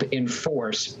drop in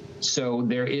force. So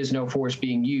there is no force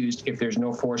being used if there's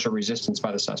no force or resistance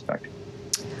by the suspect.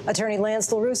 Attorney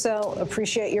Lance LaRusso,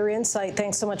 appreciate your insight.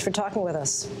 Thanks so much for talking with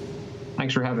us.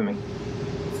 Thanks for having me.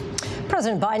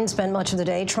 President Biden spent much of the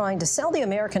day trying to sell the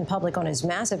American public on his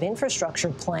massive infrastructure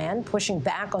plan, pushing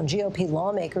back on GOP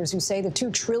lawmakers who say the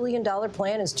 $2 trillion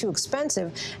plan is too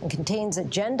expensive and contains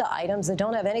agenda items that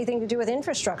don't have anything to do with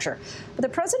infrastructure. But the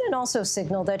president also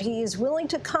signaled that he is willing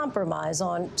to compromise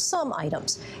on some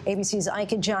items. ABC's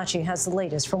Ike Ejiachi has the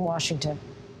latest from Washington.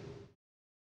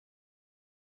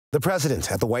 The president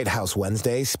at the White House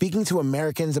Wednesday speaking to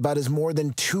Americans about his more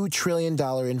than $2 trillion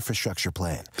infrastructure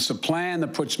plan. It's a plan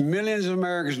that puts millions of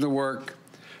Americans to work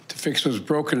to fix what's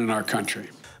broken in our country.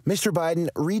 Mr. Biden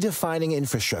redefining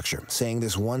infrastructure, saying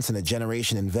this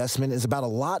once-in-a-generation investment is about a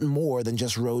lot more than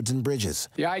just roads and bridges.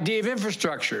 The idea of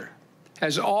infrastructure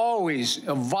has always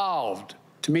evolved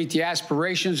to meet the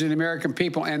aspirations of the American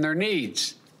people and their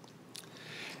needs.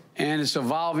 And it's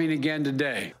evolving again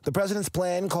today. The president's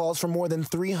plan calls for more than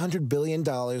 $300 billion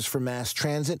for mass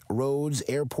transit, roads,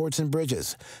 airports, and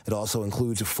bridges. It also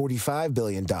includes $45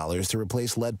 billion to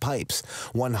replace lead pipes,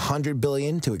 $100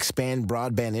 billion to expand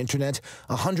broadband internet,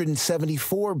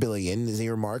 $174 billion is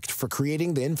earmarked for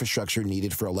creating the infrastructure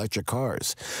needed for electric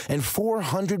cars, and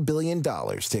 $400 billion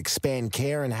to expand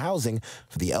care and housing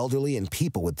for the elderly and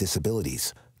people with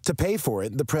disabilities. To pay for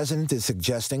it, the president is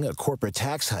suggesting a corporate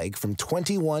tax hike from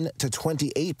 21% to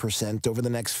 28% over the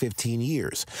next 15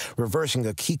 years, reversing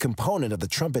a key component of the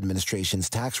Trump administration's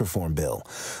tax reform bill.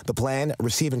 The plan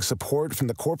receiving support from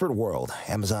the corporate world,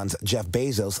 Amazon's Jeff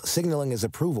Bezos signaling his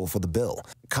approval for the bill.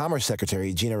 Commerce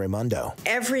Secretary Gina Raimondo.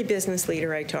 Every business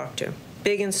leader I talk to,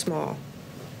 big and small,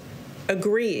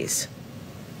 agrees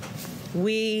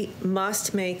we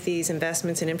must make these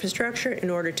investments in infrastructure in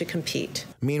order to compete.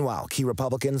 Meanwhile, key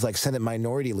Republicans like Senate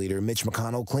Minority Leader Mitch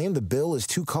McConnell claim the bill is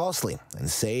too costly and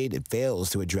say it fails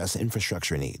to address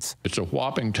infrastructure needs. It's a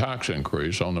whopping tax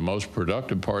increase on the most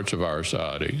productive parts of our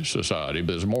society.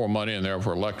 There's more money in there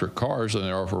for electric cars than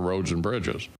there are for roads and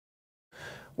bridges.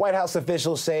 White House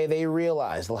officials say they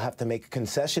realize they'll have to make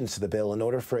concessions to the bill in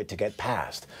order for it to get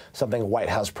passed, something White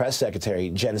House Press Secretary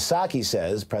Jen Psaki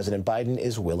says President Biden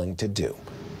is willing to do.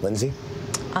 Lindsay?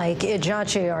 Ike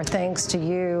Ejiachi, our thanks to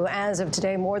you. As of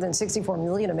today, more than 64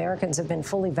 million Americans have been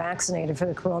fully vaccinated for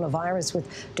the coronavirus with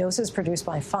doses produced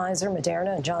by Pfizer,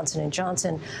 Moderna, and Johnson &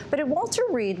 Johnson. But at Walter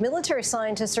Reed, military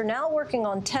scientists are now working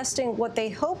on testing what they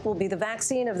hope will be the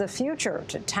vaccine of the future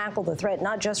to tackle the threat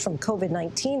not just from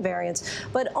COVID-19 variants,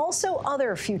 but also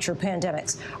other future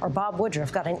pandemics. Our Bob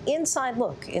Woodruff got an inside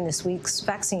look in this week's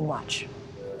Vaccine Watch.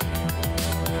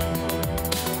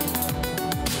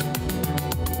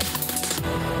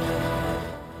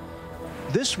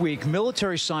 This week,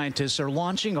 military scientists are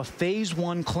launching a phase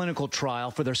 1 clinical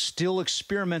trial for their still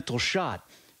experimental shot.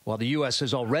 While the U.S.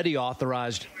 has already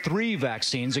authorized 3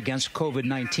 vaccines against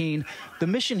COVID-19, the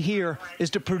mission here is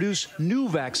to produce new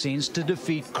vaccines to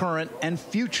defeat current and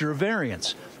future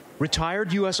variants.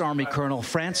 Retired U.S. Army Colonel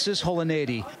Francis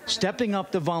Holinady stepping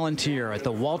up to volunteer at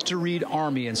the Walter Reed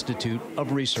Army Institute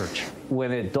of Research.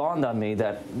 When it dawned on me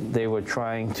that they were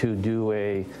trying to do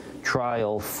a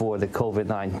trial for the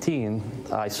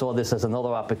COVID-19, I saw this as another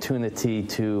opportunity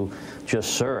to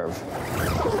just serve.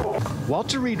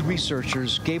 Walter Reed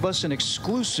researchers gave us an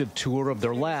exclusive tour of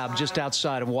their lab just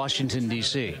outside of Washington,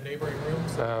 D.C.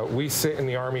 We sit in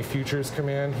the Army Futures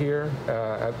Command here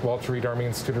at Walter Reed Army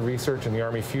Institute of Research, and the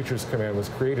Army Futures Command was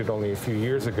created only a few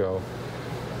years ago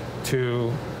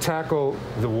to tackle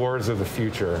the wars of the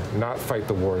future, not fight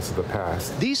the wars of the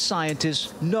past. These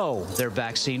scientists know their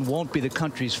vaccine won't be the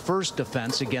country's first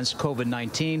defense against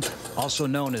COVID-19, also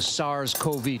known as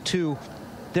SARS-CoV-2.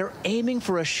 They're aiming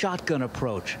for a shotgun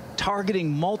approach,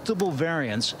 targeting multiple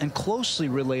variants and closely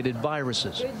related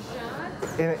viruses.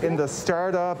 In the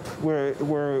startup,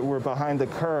 we're behind the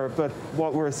curve, but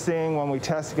what we're seeing when we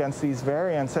test against these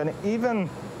variants, and even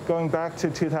going back to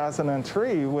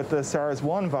 2003 with the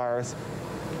SARS-1 virus,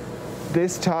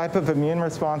 this type of immune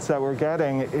response that we're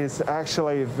getting is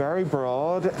actually very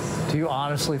broad. Do you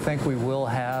honestly think we will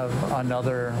have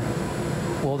another,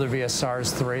 will there be a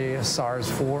SARS-3, a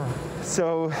SARS-4?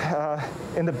 So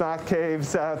in the bat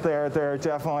caves out there, there are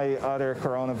definitely other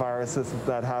coronaviruses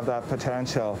that have that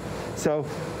potential. So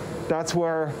that's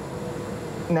where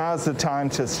now's the time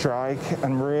to strike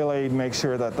and really make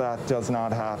sure that that does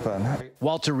not happen.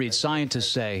 Walter Reed scientists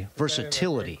say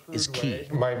versatility is key.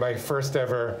 My first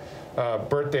ever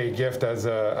birthday gift as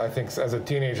a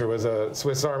teenager was a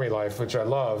Swiss Army knife, which I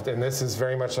loved, and this is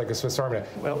very much like a Swiss Army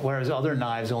knife. Well, whereas other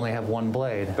knives only have one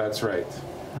blade. That's right.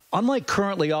 Unlike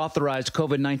currently authorized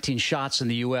COVID-19 shots in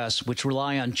the U.S., which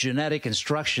rely on genetic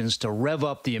instructions to rev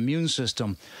up the immune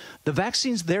system, the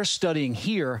vaccines they're studying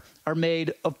here are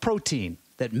made of protein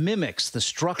that mimics the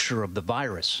structure of the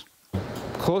virus. The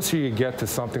closer you get to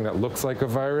something that looks like a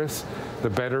virus, the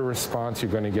better response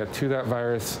you're going to get to that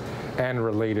virus and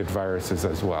related viruses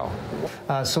as well.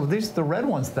 So these the red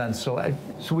ones then. So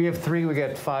we have three. We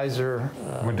got Pfizer,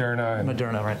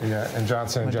 Moderna, right? Yeah, and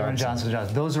Johnson & Johnson. Johnson &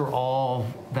 Johnson. Those are all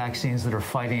vaccines that are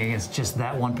fighting against just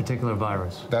that one particular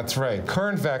virus. That's right.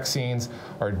 Current vaccines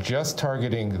are just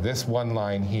targeting this one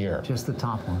line here. Just the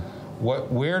top one.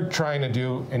 What we're trying to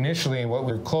do initially, and what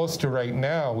we're close to right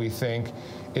now, we think,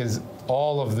 is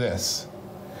all of this.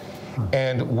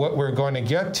 And what we're going to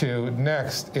get to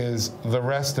next is the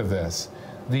rest of this.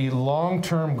 The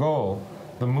long-term goal,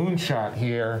 the moonshot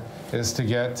here, is to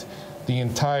get the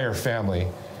entire family,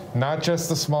 not just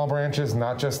the small branches,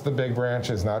 not just the big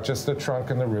branches, not just the trunk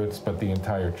and the roots, but the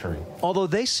entire tree. Although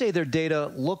they say their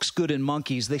data looks good in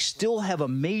monkeys, they still have a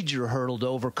major hurdle to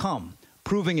overcome,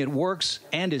 proving it works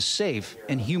and is safe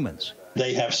in humans.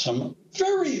 They have some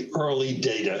very early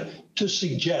data to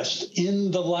suggest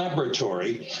in the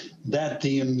laboratory that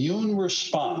the immune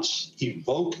response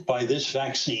evoked by this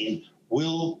vaccine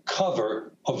will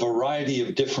cover a variety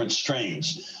of different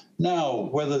strains. Now,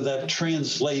 whether that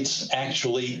translates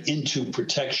actually into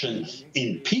protection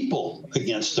in people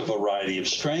against a variety of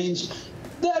strains,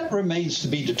 that remains to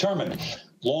be determined.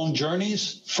 Long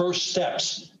journeys, first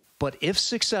steps. But if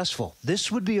successful,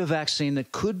 this would be a vaccine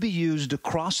that could be used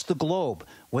across the globe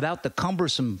without the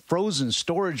cumbersome frozen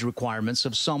storage requirements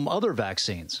of some other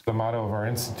vaccines. The motto of our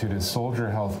institute is Soldier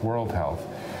Health, World Health.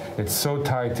 It's so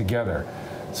tied together.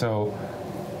 So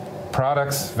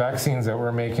products, vaccines that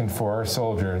we're making for our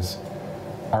soldiers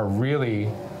are really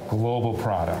global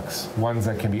products, ones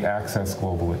that can be accessed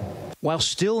globally. While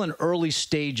still in early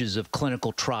stages of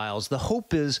clinical trials, the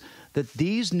hope is that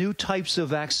these new types of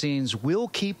vaccines will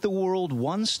keep the world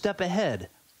one step ahead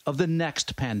of the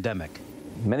next pandemic.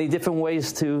 Many different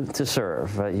ways to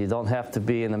serve. You don't have to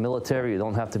be in the military, you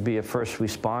don't have to be a first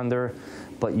responder,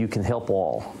 but you can help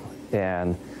all.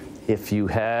 And if you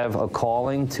have a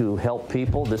calling to help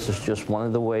people, this is just one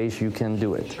of the ways you can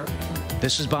do it.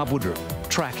 This is Bob Woodruff,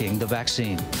 tracking the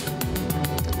vaccine.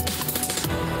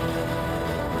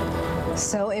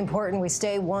 So important we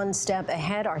stay one step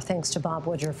ahead. Our thanks to Bob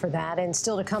Woodruff for that. And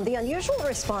still to come, the unusual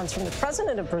response from the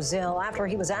president of Brazil after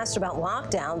he was asked about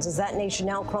lockdowns as that nation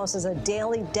now crosses a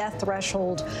daily death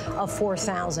threshold of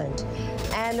 4,000.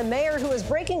 And the mayor who is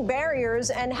breaking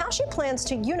barriers and how she plans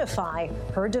to unify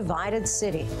her divided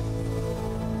city.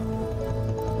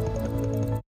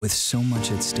 With so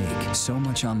much at stake, so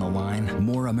much on the line,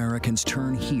 more Americans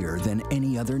turn here than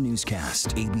any other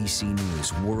newscast. ABC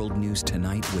News World News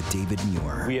Tonight with David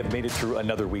Muir. We have made it through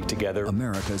another week together.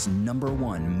 America's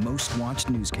 #1 most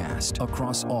watched newscast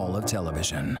across all of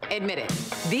television. Admit it,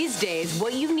 these days,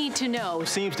 what you need to know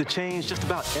seems to change just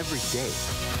about every day.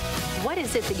 What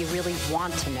is it that you really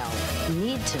want to know,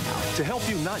 need to know? To help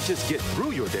you not just get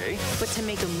through your day, but to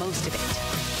make the most of it.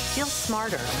 Feel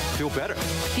smarter. Feel better.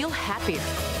 Feel happier.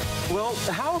 Well,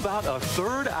 how about a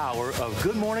third hour of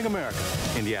Good Morning America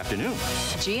in the afternoon?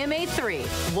 GMA 3,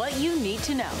 what you need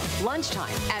to know.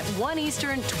 Lunchtime at 1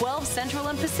 Eastern, 12 Central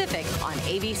and Pacific on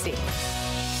ABC.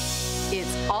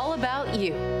 It's all about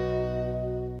you.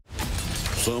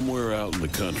 Somewhere out in the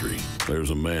country,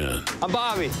 there's a man. I'm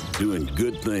Bobby. Doing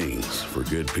good things for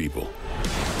good people.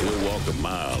 He'll walk a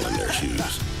mile in their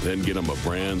shoes, then get him a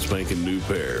brand spanking new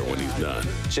pair when he's done.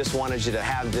 Just wanted you to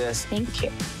have this. Thank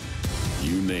you.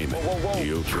 You name it,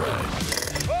 he'll try.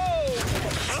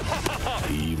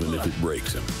 Even if it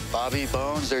breaks him. Bobby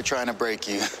Bones, they're trying to break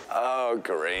you. Oh,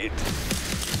 great.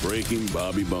 Breaking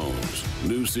Bobby Bones.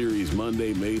 New series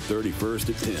Monday, May 31st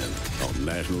at 10 on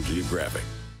National Geographic.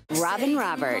 Robin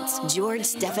Roberts, George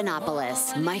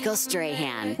Stephanopoulos, Michael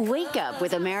Strahan. Wake up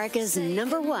with America's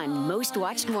 #1 most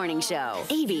watched morning show,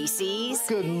 ABC's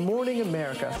Good Morning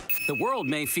America. The world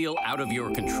may feel out of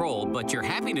your control, but your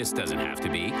happiness doesn't have to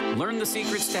be. Learn the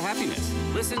secrets to happiness.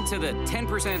 Listen to the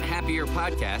 10% Happier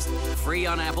podcast, free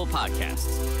on Apple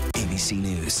Podcasts. ABC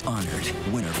News honored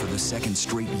winner for the second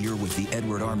straight year with the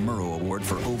Edward R. Murrow Award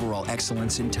for Overall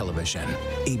Excellence in Television.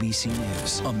 ABC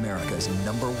News, America's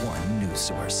 #1 news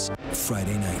source.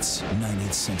 Friday nights,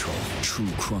 9/8 Central.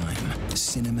 True crime,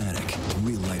 cinematic,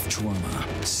 real-life drama,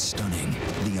 stunning,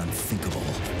 the unthinkable.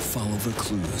 Follow the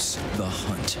clues. The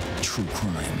Hunt. True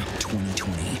crime.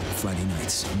 2020. Friday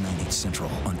nights, 9/8 Central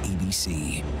on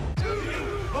ABC.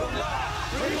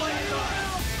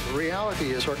 The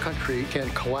reality is our country can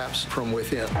collapse from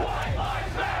within.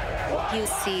 You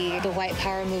see the white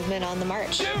power movement on the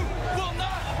march.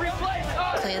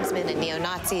 Klansmen and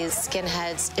neo-Nazis,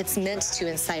 skinheads, it's meant to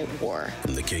incite war.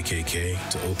 From the KKK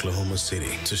to Oklahoma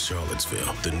City to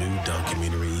Charlottesville, the new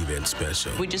documentary event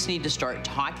special. We just need to start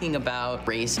talking about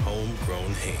race.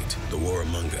 Homegrown hate, the war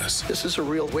among us. This is a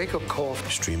real wake-up call.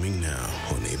 Streaming now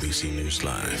on ABC News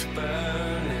Live.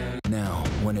 Now,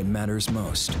 when it matters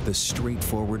most, the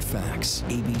straightforward facts.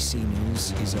 ABC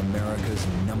News is America's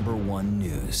 #1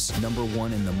 news.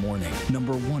 #1 in the morning,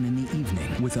 #1 in the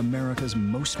evening, with America's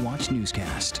most watched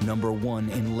newscast. #1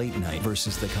 in late night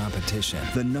versus the competition.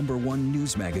 The #1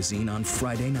 news magazine on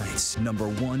Friday nights.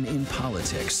 #1 in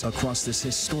politics across this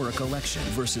historic election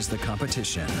versus the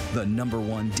competition. The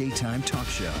 #1 daytime talk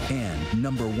show. And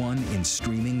 #1 in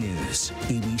streaming news.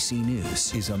 ABC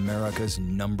News is America's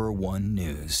 #1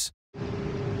 news.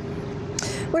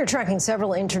 We're tracking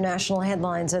several international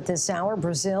headlines at this hour.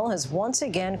 Brazil has once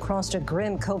again crossed a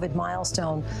grim COVID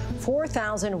milestone.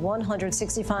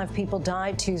 4,165 people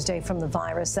died Tuesday from the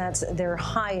virus. That's their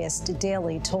highest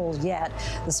daily toll yet.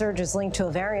 The surge is linked to a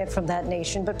variant from that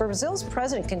nation, but Brazil's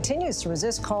president continues to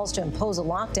resist calls to impose a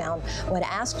lockdown. When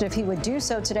asked if he would do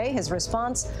so today, his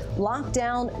response,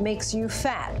 "Lockdown makes you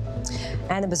fat."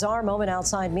 And a bizarre moment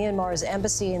outside Myanmar's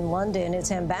embassy in London.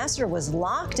 Its ambassador was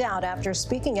locked out after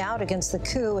speaking out against the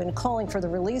coup and calling for the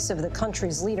release of the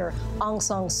country's leader, Aung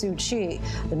San Suu Kyi.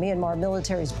 The Myanmar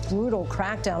military's brutal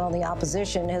crackdown on the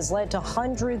opposition has led to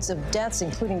hundreds of deaths,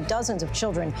 including dozens of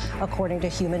children, according to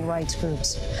human rights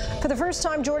groups. For the first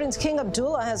time, Jordan's King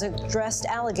Abdullah has addressed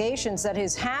allegations that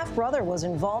his half-brother was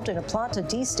involved in a plot to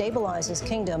destabilize his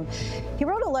kingdom. He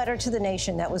wrote a letter to the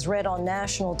nation that was read on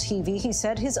national TV. He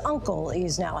said his uncle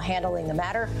is now handling the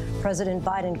matter. President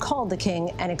Biden called the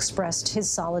king and expressed his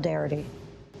solidarity.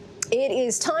 It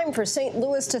is time for St.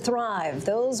 Louis to thrive.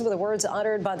 Those were the words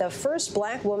uttered by the first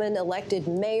black woman elected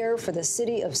mayor for the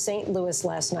city of St. Louis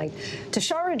last night.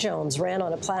 Tashara Jones ran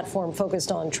on a platform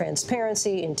focused on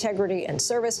transparency, integrity, and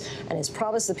service, and has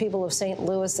promised the people of St.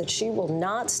 Louis that she will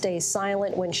not stay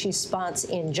silent when she spots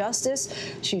injustice.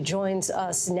 She joins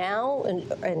us now,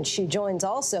 and she joins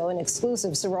also an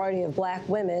exclusive sorority of black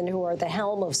women who are at the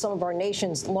helm of some of our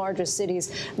nation's largest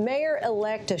cities.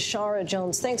 Mayor-elect Tashara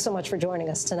Jones, thanks so much for joining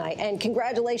us tonight. And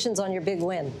congratulations on your big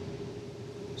win.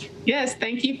 Yes,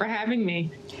 thank you for having me.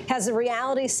 Has the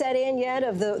reality set in yet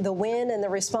of the win and the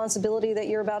responsibility that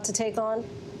you're about to take on?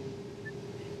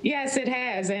 Yes, it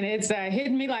has, and it's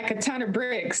hitting me like a ton of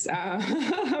bricks,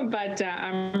 but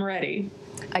I'm ready.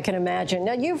 I can imagine.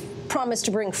 Now, you've promised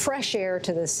to bring fresh air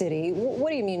to the city. What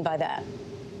do you mean by that?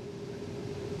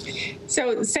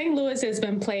 So St. Louis has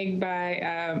been plagued by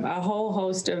a whole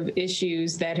host of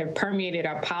issues that have permeated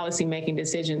our policy-making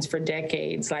decisions for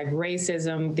decades, like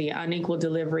racism, the unequal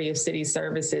delivery of city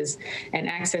services, and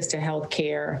access to health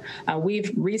care.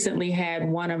 We've recently had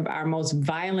one of our most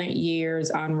violent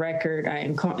years on record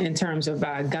in terms of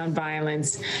gun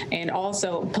violence and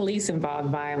also police-involved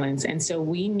violence. And so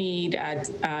we need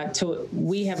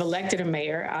we have elected a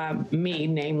mayor, me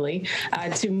namely,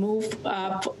 to move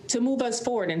us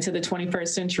forward into the 21st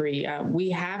century. We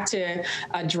have to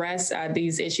address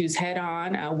these issues head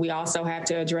on. We also have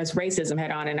to address racism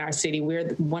head on in our city.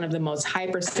 We're one of the most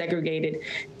hyper-segregated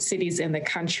cities in the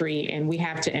country, and we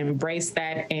have to embrace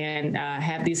that and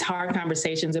have these hard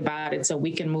conversations about it so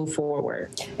we can move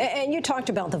forward. And you talked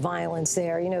about the violence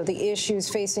there. You know, the issues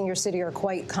facing your city are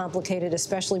quite complicated,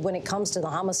 especially when it comes to the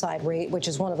homicide rate, which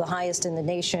is one of the highest in the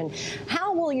nation.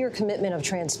 How will your commitment of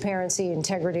transparency,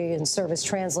 integrity, and service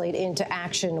translate into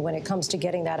action when it comes to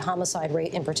getting that homicide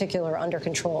rate in particular under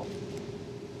control?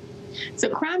 So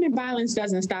crime and violence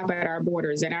doesn't stop at our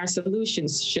borders, and our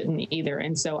solutions shouldn't either.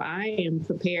 And so I am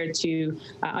prepared to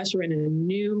usher in a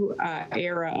new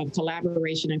era of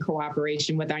collaboration and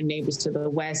cooperation with our neighbors to the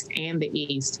west and the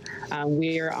east.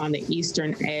 We're on the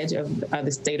eastern edge of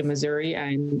the state of Missouri,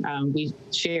 and we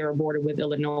share a border with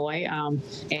Illinois.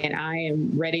 And I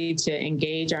am ready to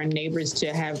engage our neighbors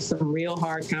to have some real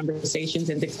hard conversations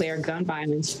and declare gun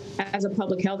violence as a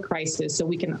public health crisis so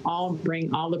we can all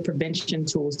bring all the prevention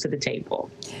tools to the table.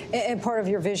 And part of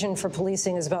your vision for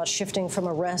policing is about shifting from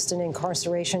arrest and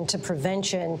incarceration to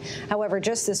prevention. However,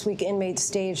 just this week, inmates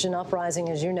staged an uprising,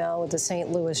 as you know, at the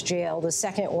St. Louis jail, the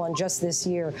second one just this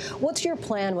year. What's your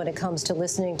plan when it comes to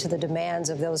listening to the demands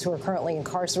of those who are currently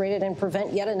incarcerated and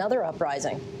prevent yet another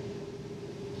uprising?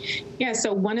 Yeah,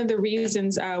 so one of the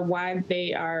reasons why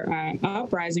they are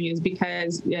uprising is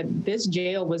because this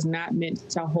jail was not meant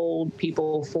to hold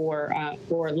people for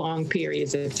long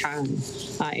periods of time.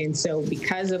 And so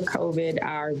because of COVID,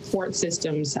 our court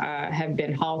systems have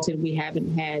been halted. We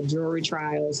haven't had jury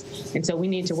trials. And so we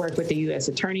need to work with the U.S.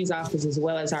 Attorney's Office as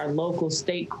well as our local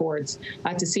state courts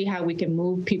to see how we can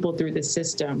move people through the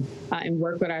system and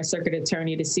work with our circuit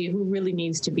attorney to see who really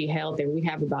needs to be held there. We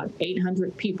have about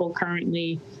 800 people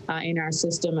currently in our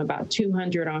system, about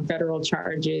 200 on federal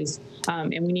charges.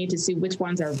 And we need to see which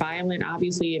ones are violent.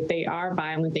 Obviously, if they are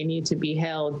violent, they need to be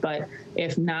held. But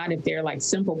if not, if they're like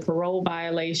simple parole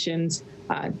violations,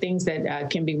 things that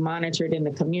can be monitored in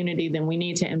the community, then we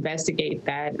need to investigate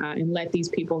that and let these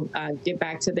people get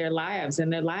back to their lives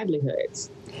and their livelihoods.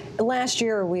 Last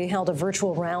year, we held a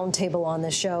virtual roundtable on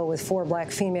the show with 4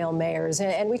 black female mayors,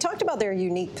 and we talked about their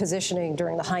unique positioning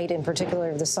during the height, in particular,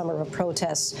 of the summer of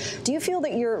protests. Do you feel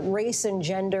that your race and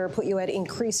gender put you at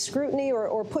increased scrutiny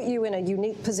or put you in a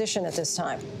unique position at this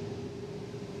time?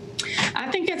 I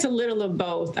think it's a little of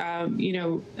both. You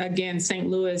know, again, St.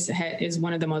 Louis is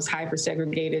one of the most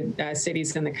hyper-segregated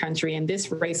cities in the country, and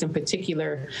this race in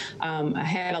particular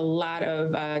had a lot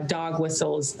of dog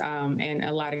whistles and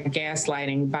a lot of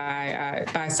gaslighting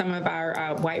by some of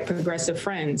our white progressive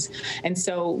friends. And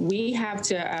so we have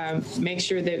to make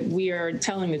sure that we are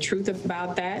telling the truth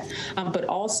about that. But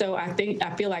also, I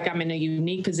feel like I'm in a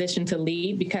unique position to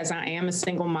lead because I am a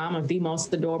single mom of the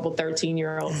most adorable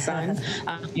 13-year-old son.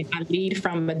 I lead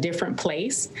from a different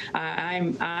place.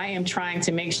 I am trying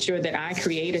to make sure that I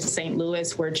create a St.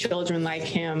 Louis where children like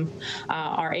him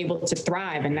are able to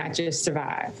thrive and not just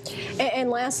survive. And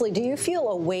lastly, do you feel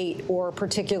a weight or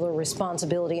particular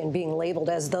responsibility in being labeled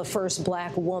as the first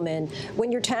black woman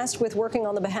when you're tasked with working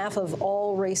on the behalf of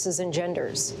all races and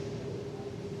genders?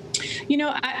 You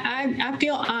know, I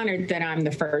feel honored that I'm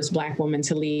the first black woman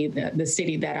to lead the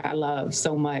city that I love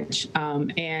so much.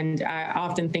 And I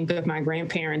often think of my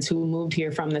grandparents who moved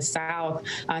here from the South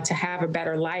to have a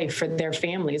better life for their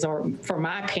families, or for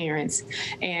my parents.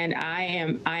 And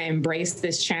I embrace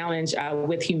this challenge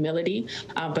with humility,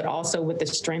 but also with the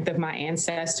strength of my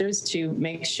ancestors to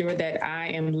make sure that I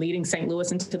am leading St.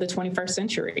 Louis into the 21st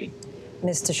century.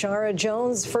 Ms. Tashara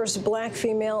Jones, first black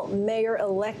female mayor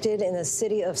elected in the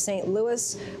city of St.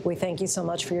 Louis. We thank you so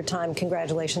much for your time.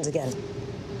 Congratulations again.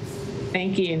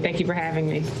 Thank you, and thank you for having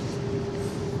me.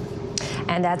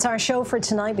 And that's our show for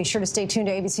tonight. Be sure to stay tuned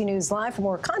to ABC News Live for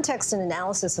more context and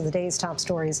analysis of the day's top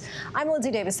stories. I'm Lindsay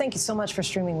Davis. Thank you so much for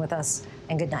streaming with us,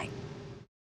 and good night.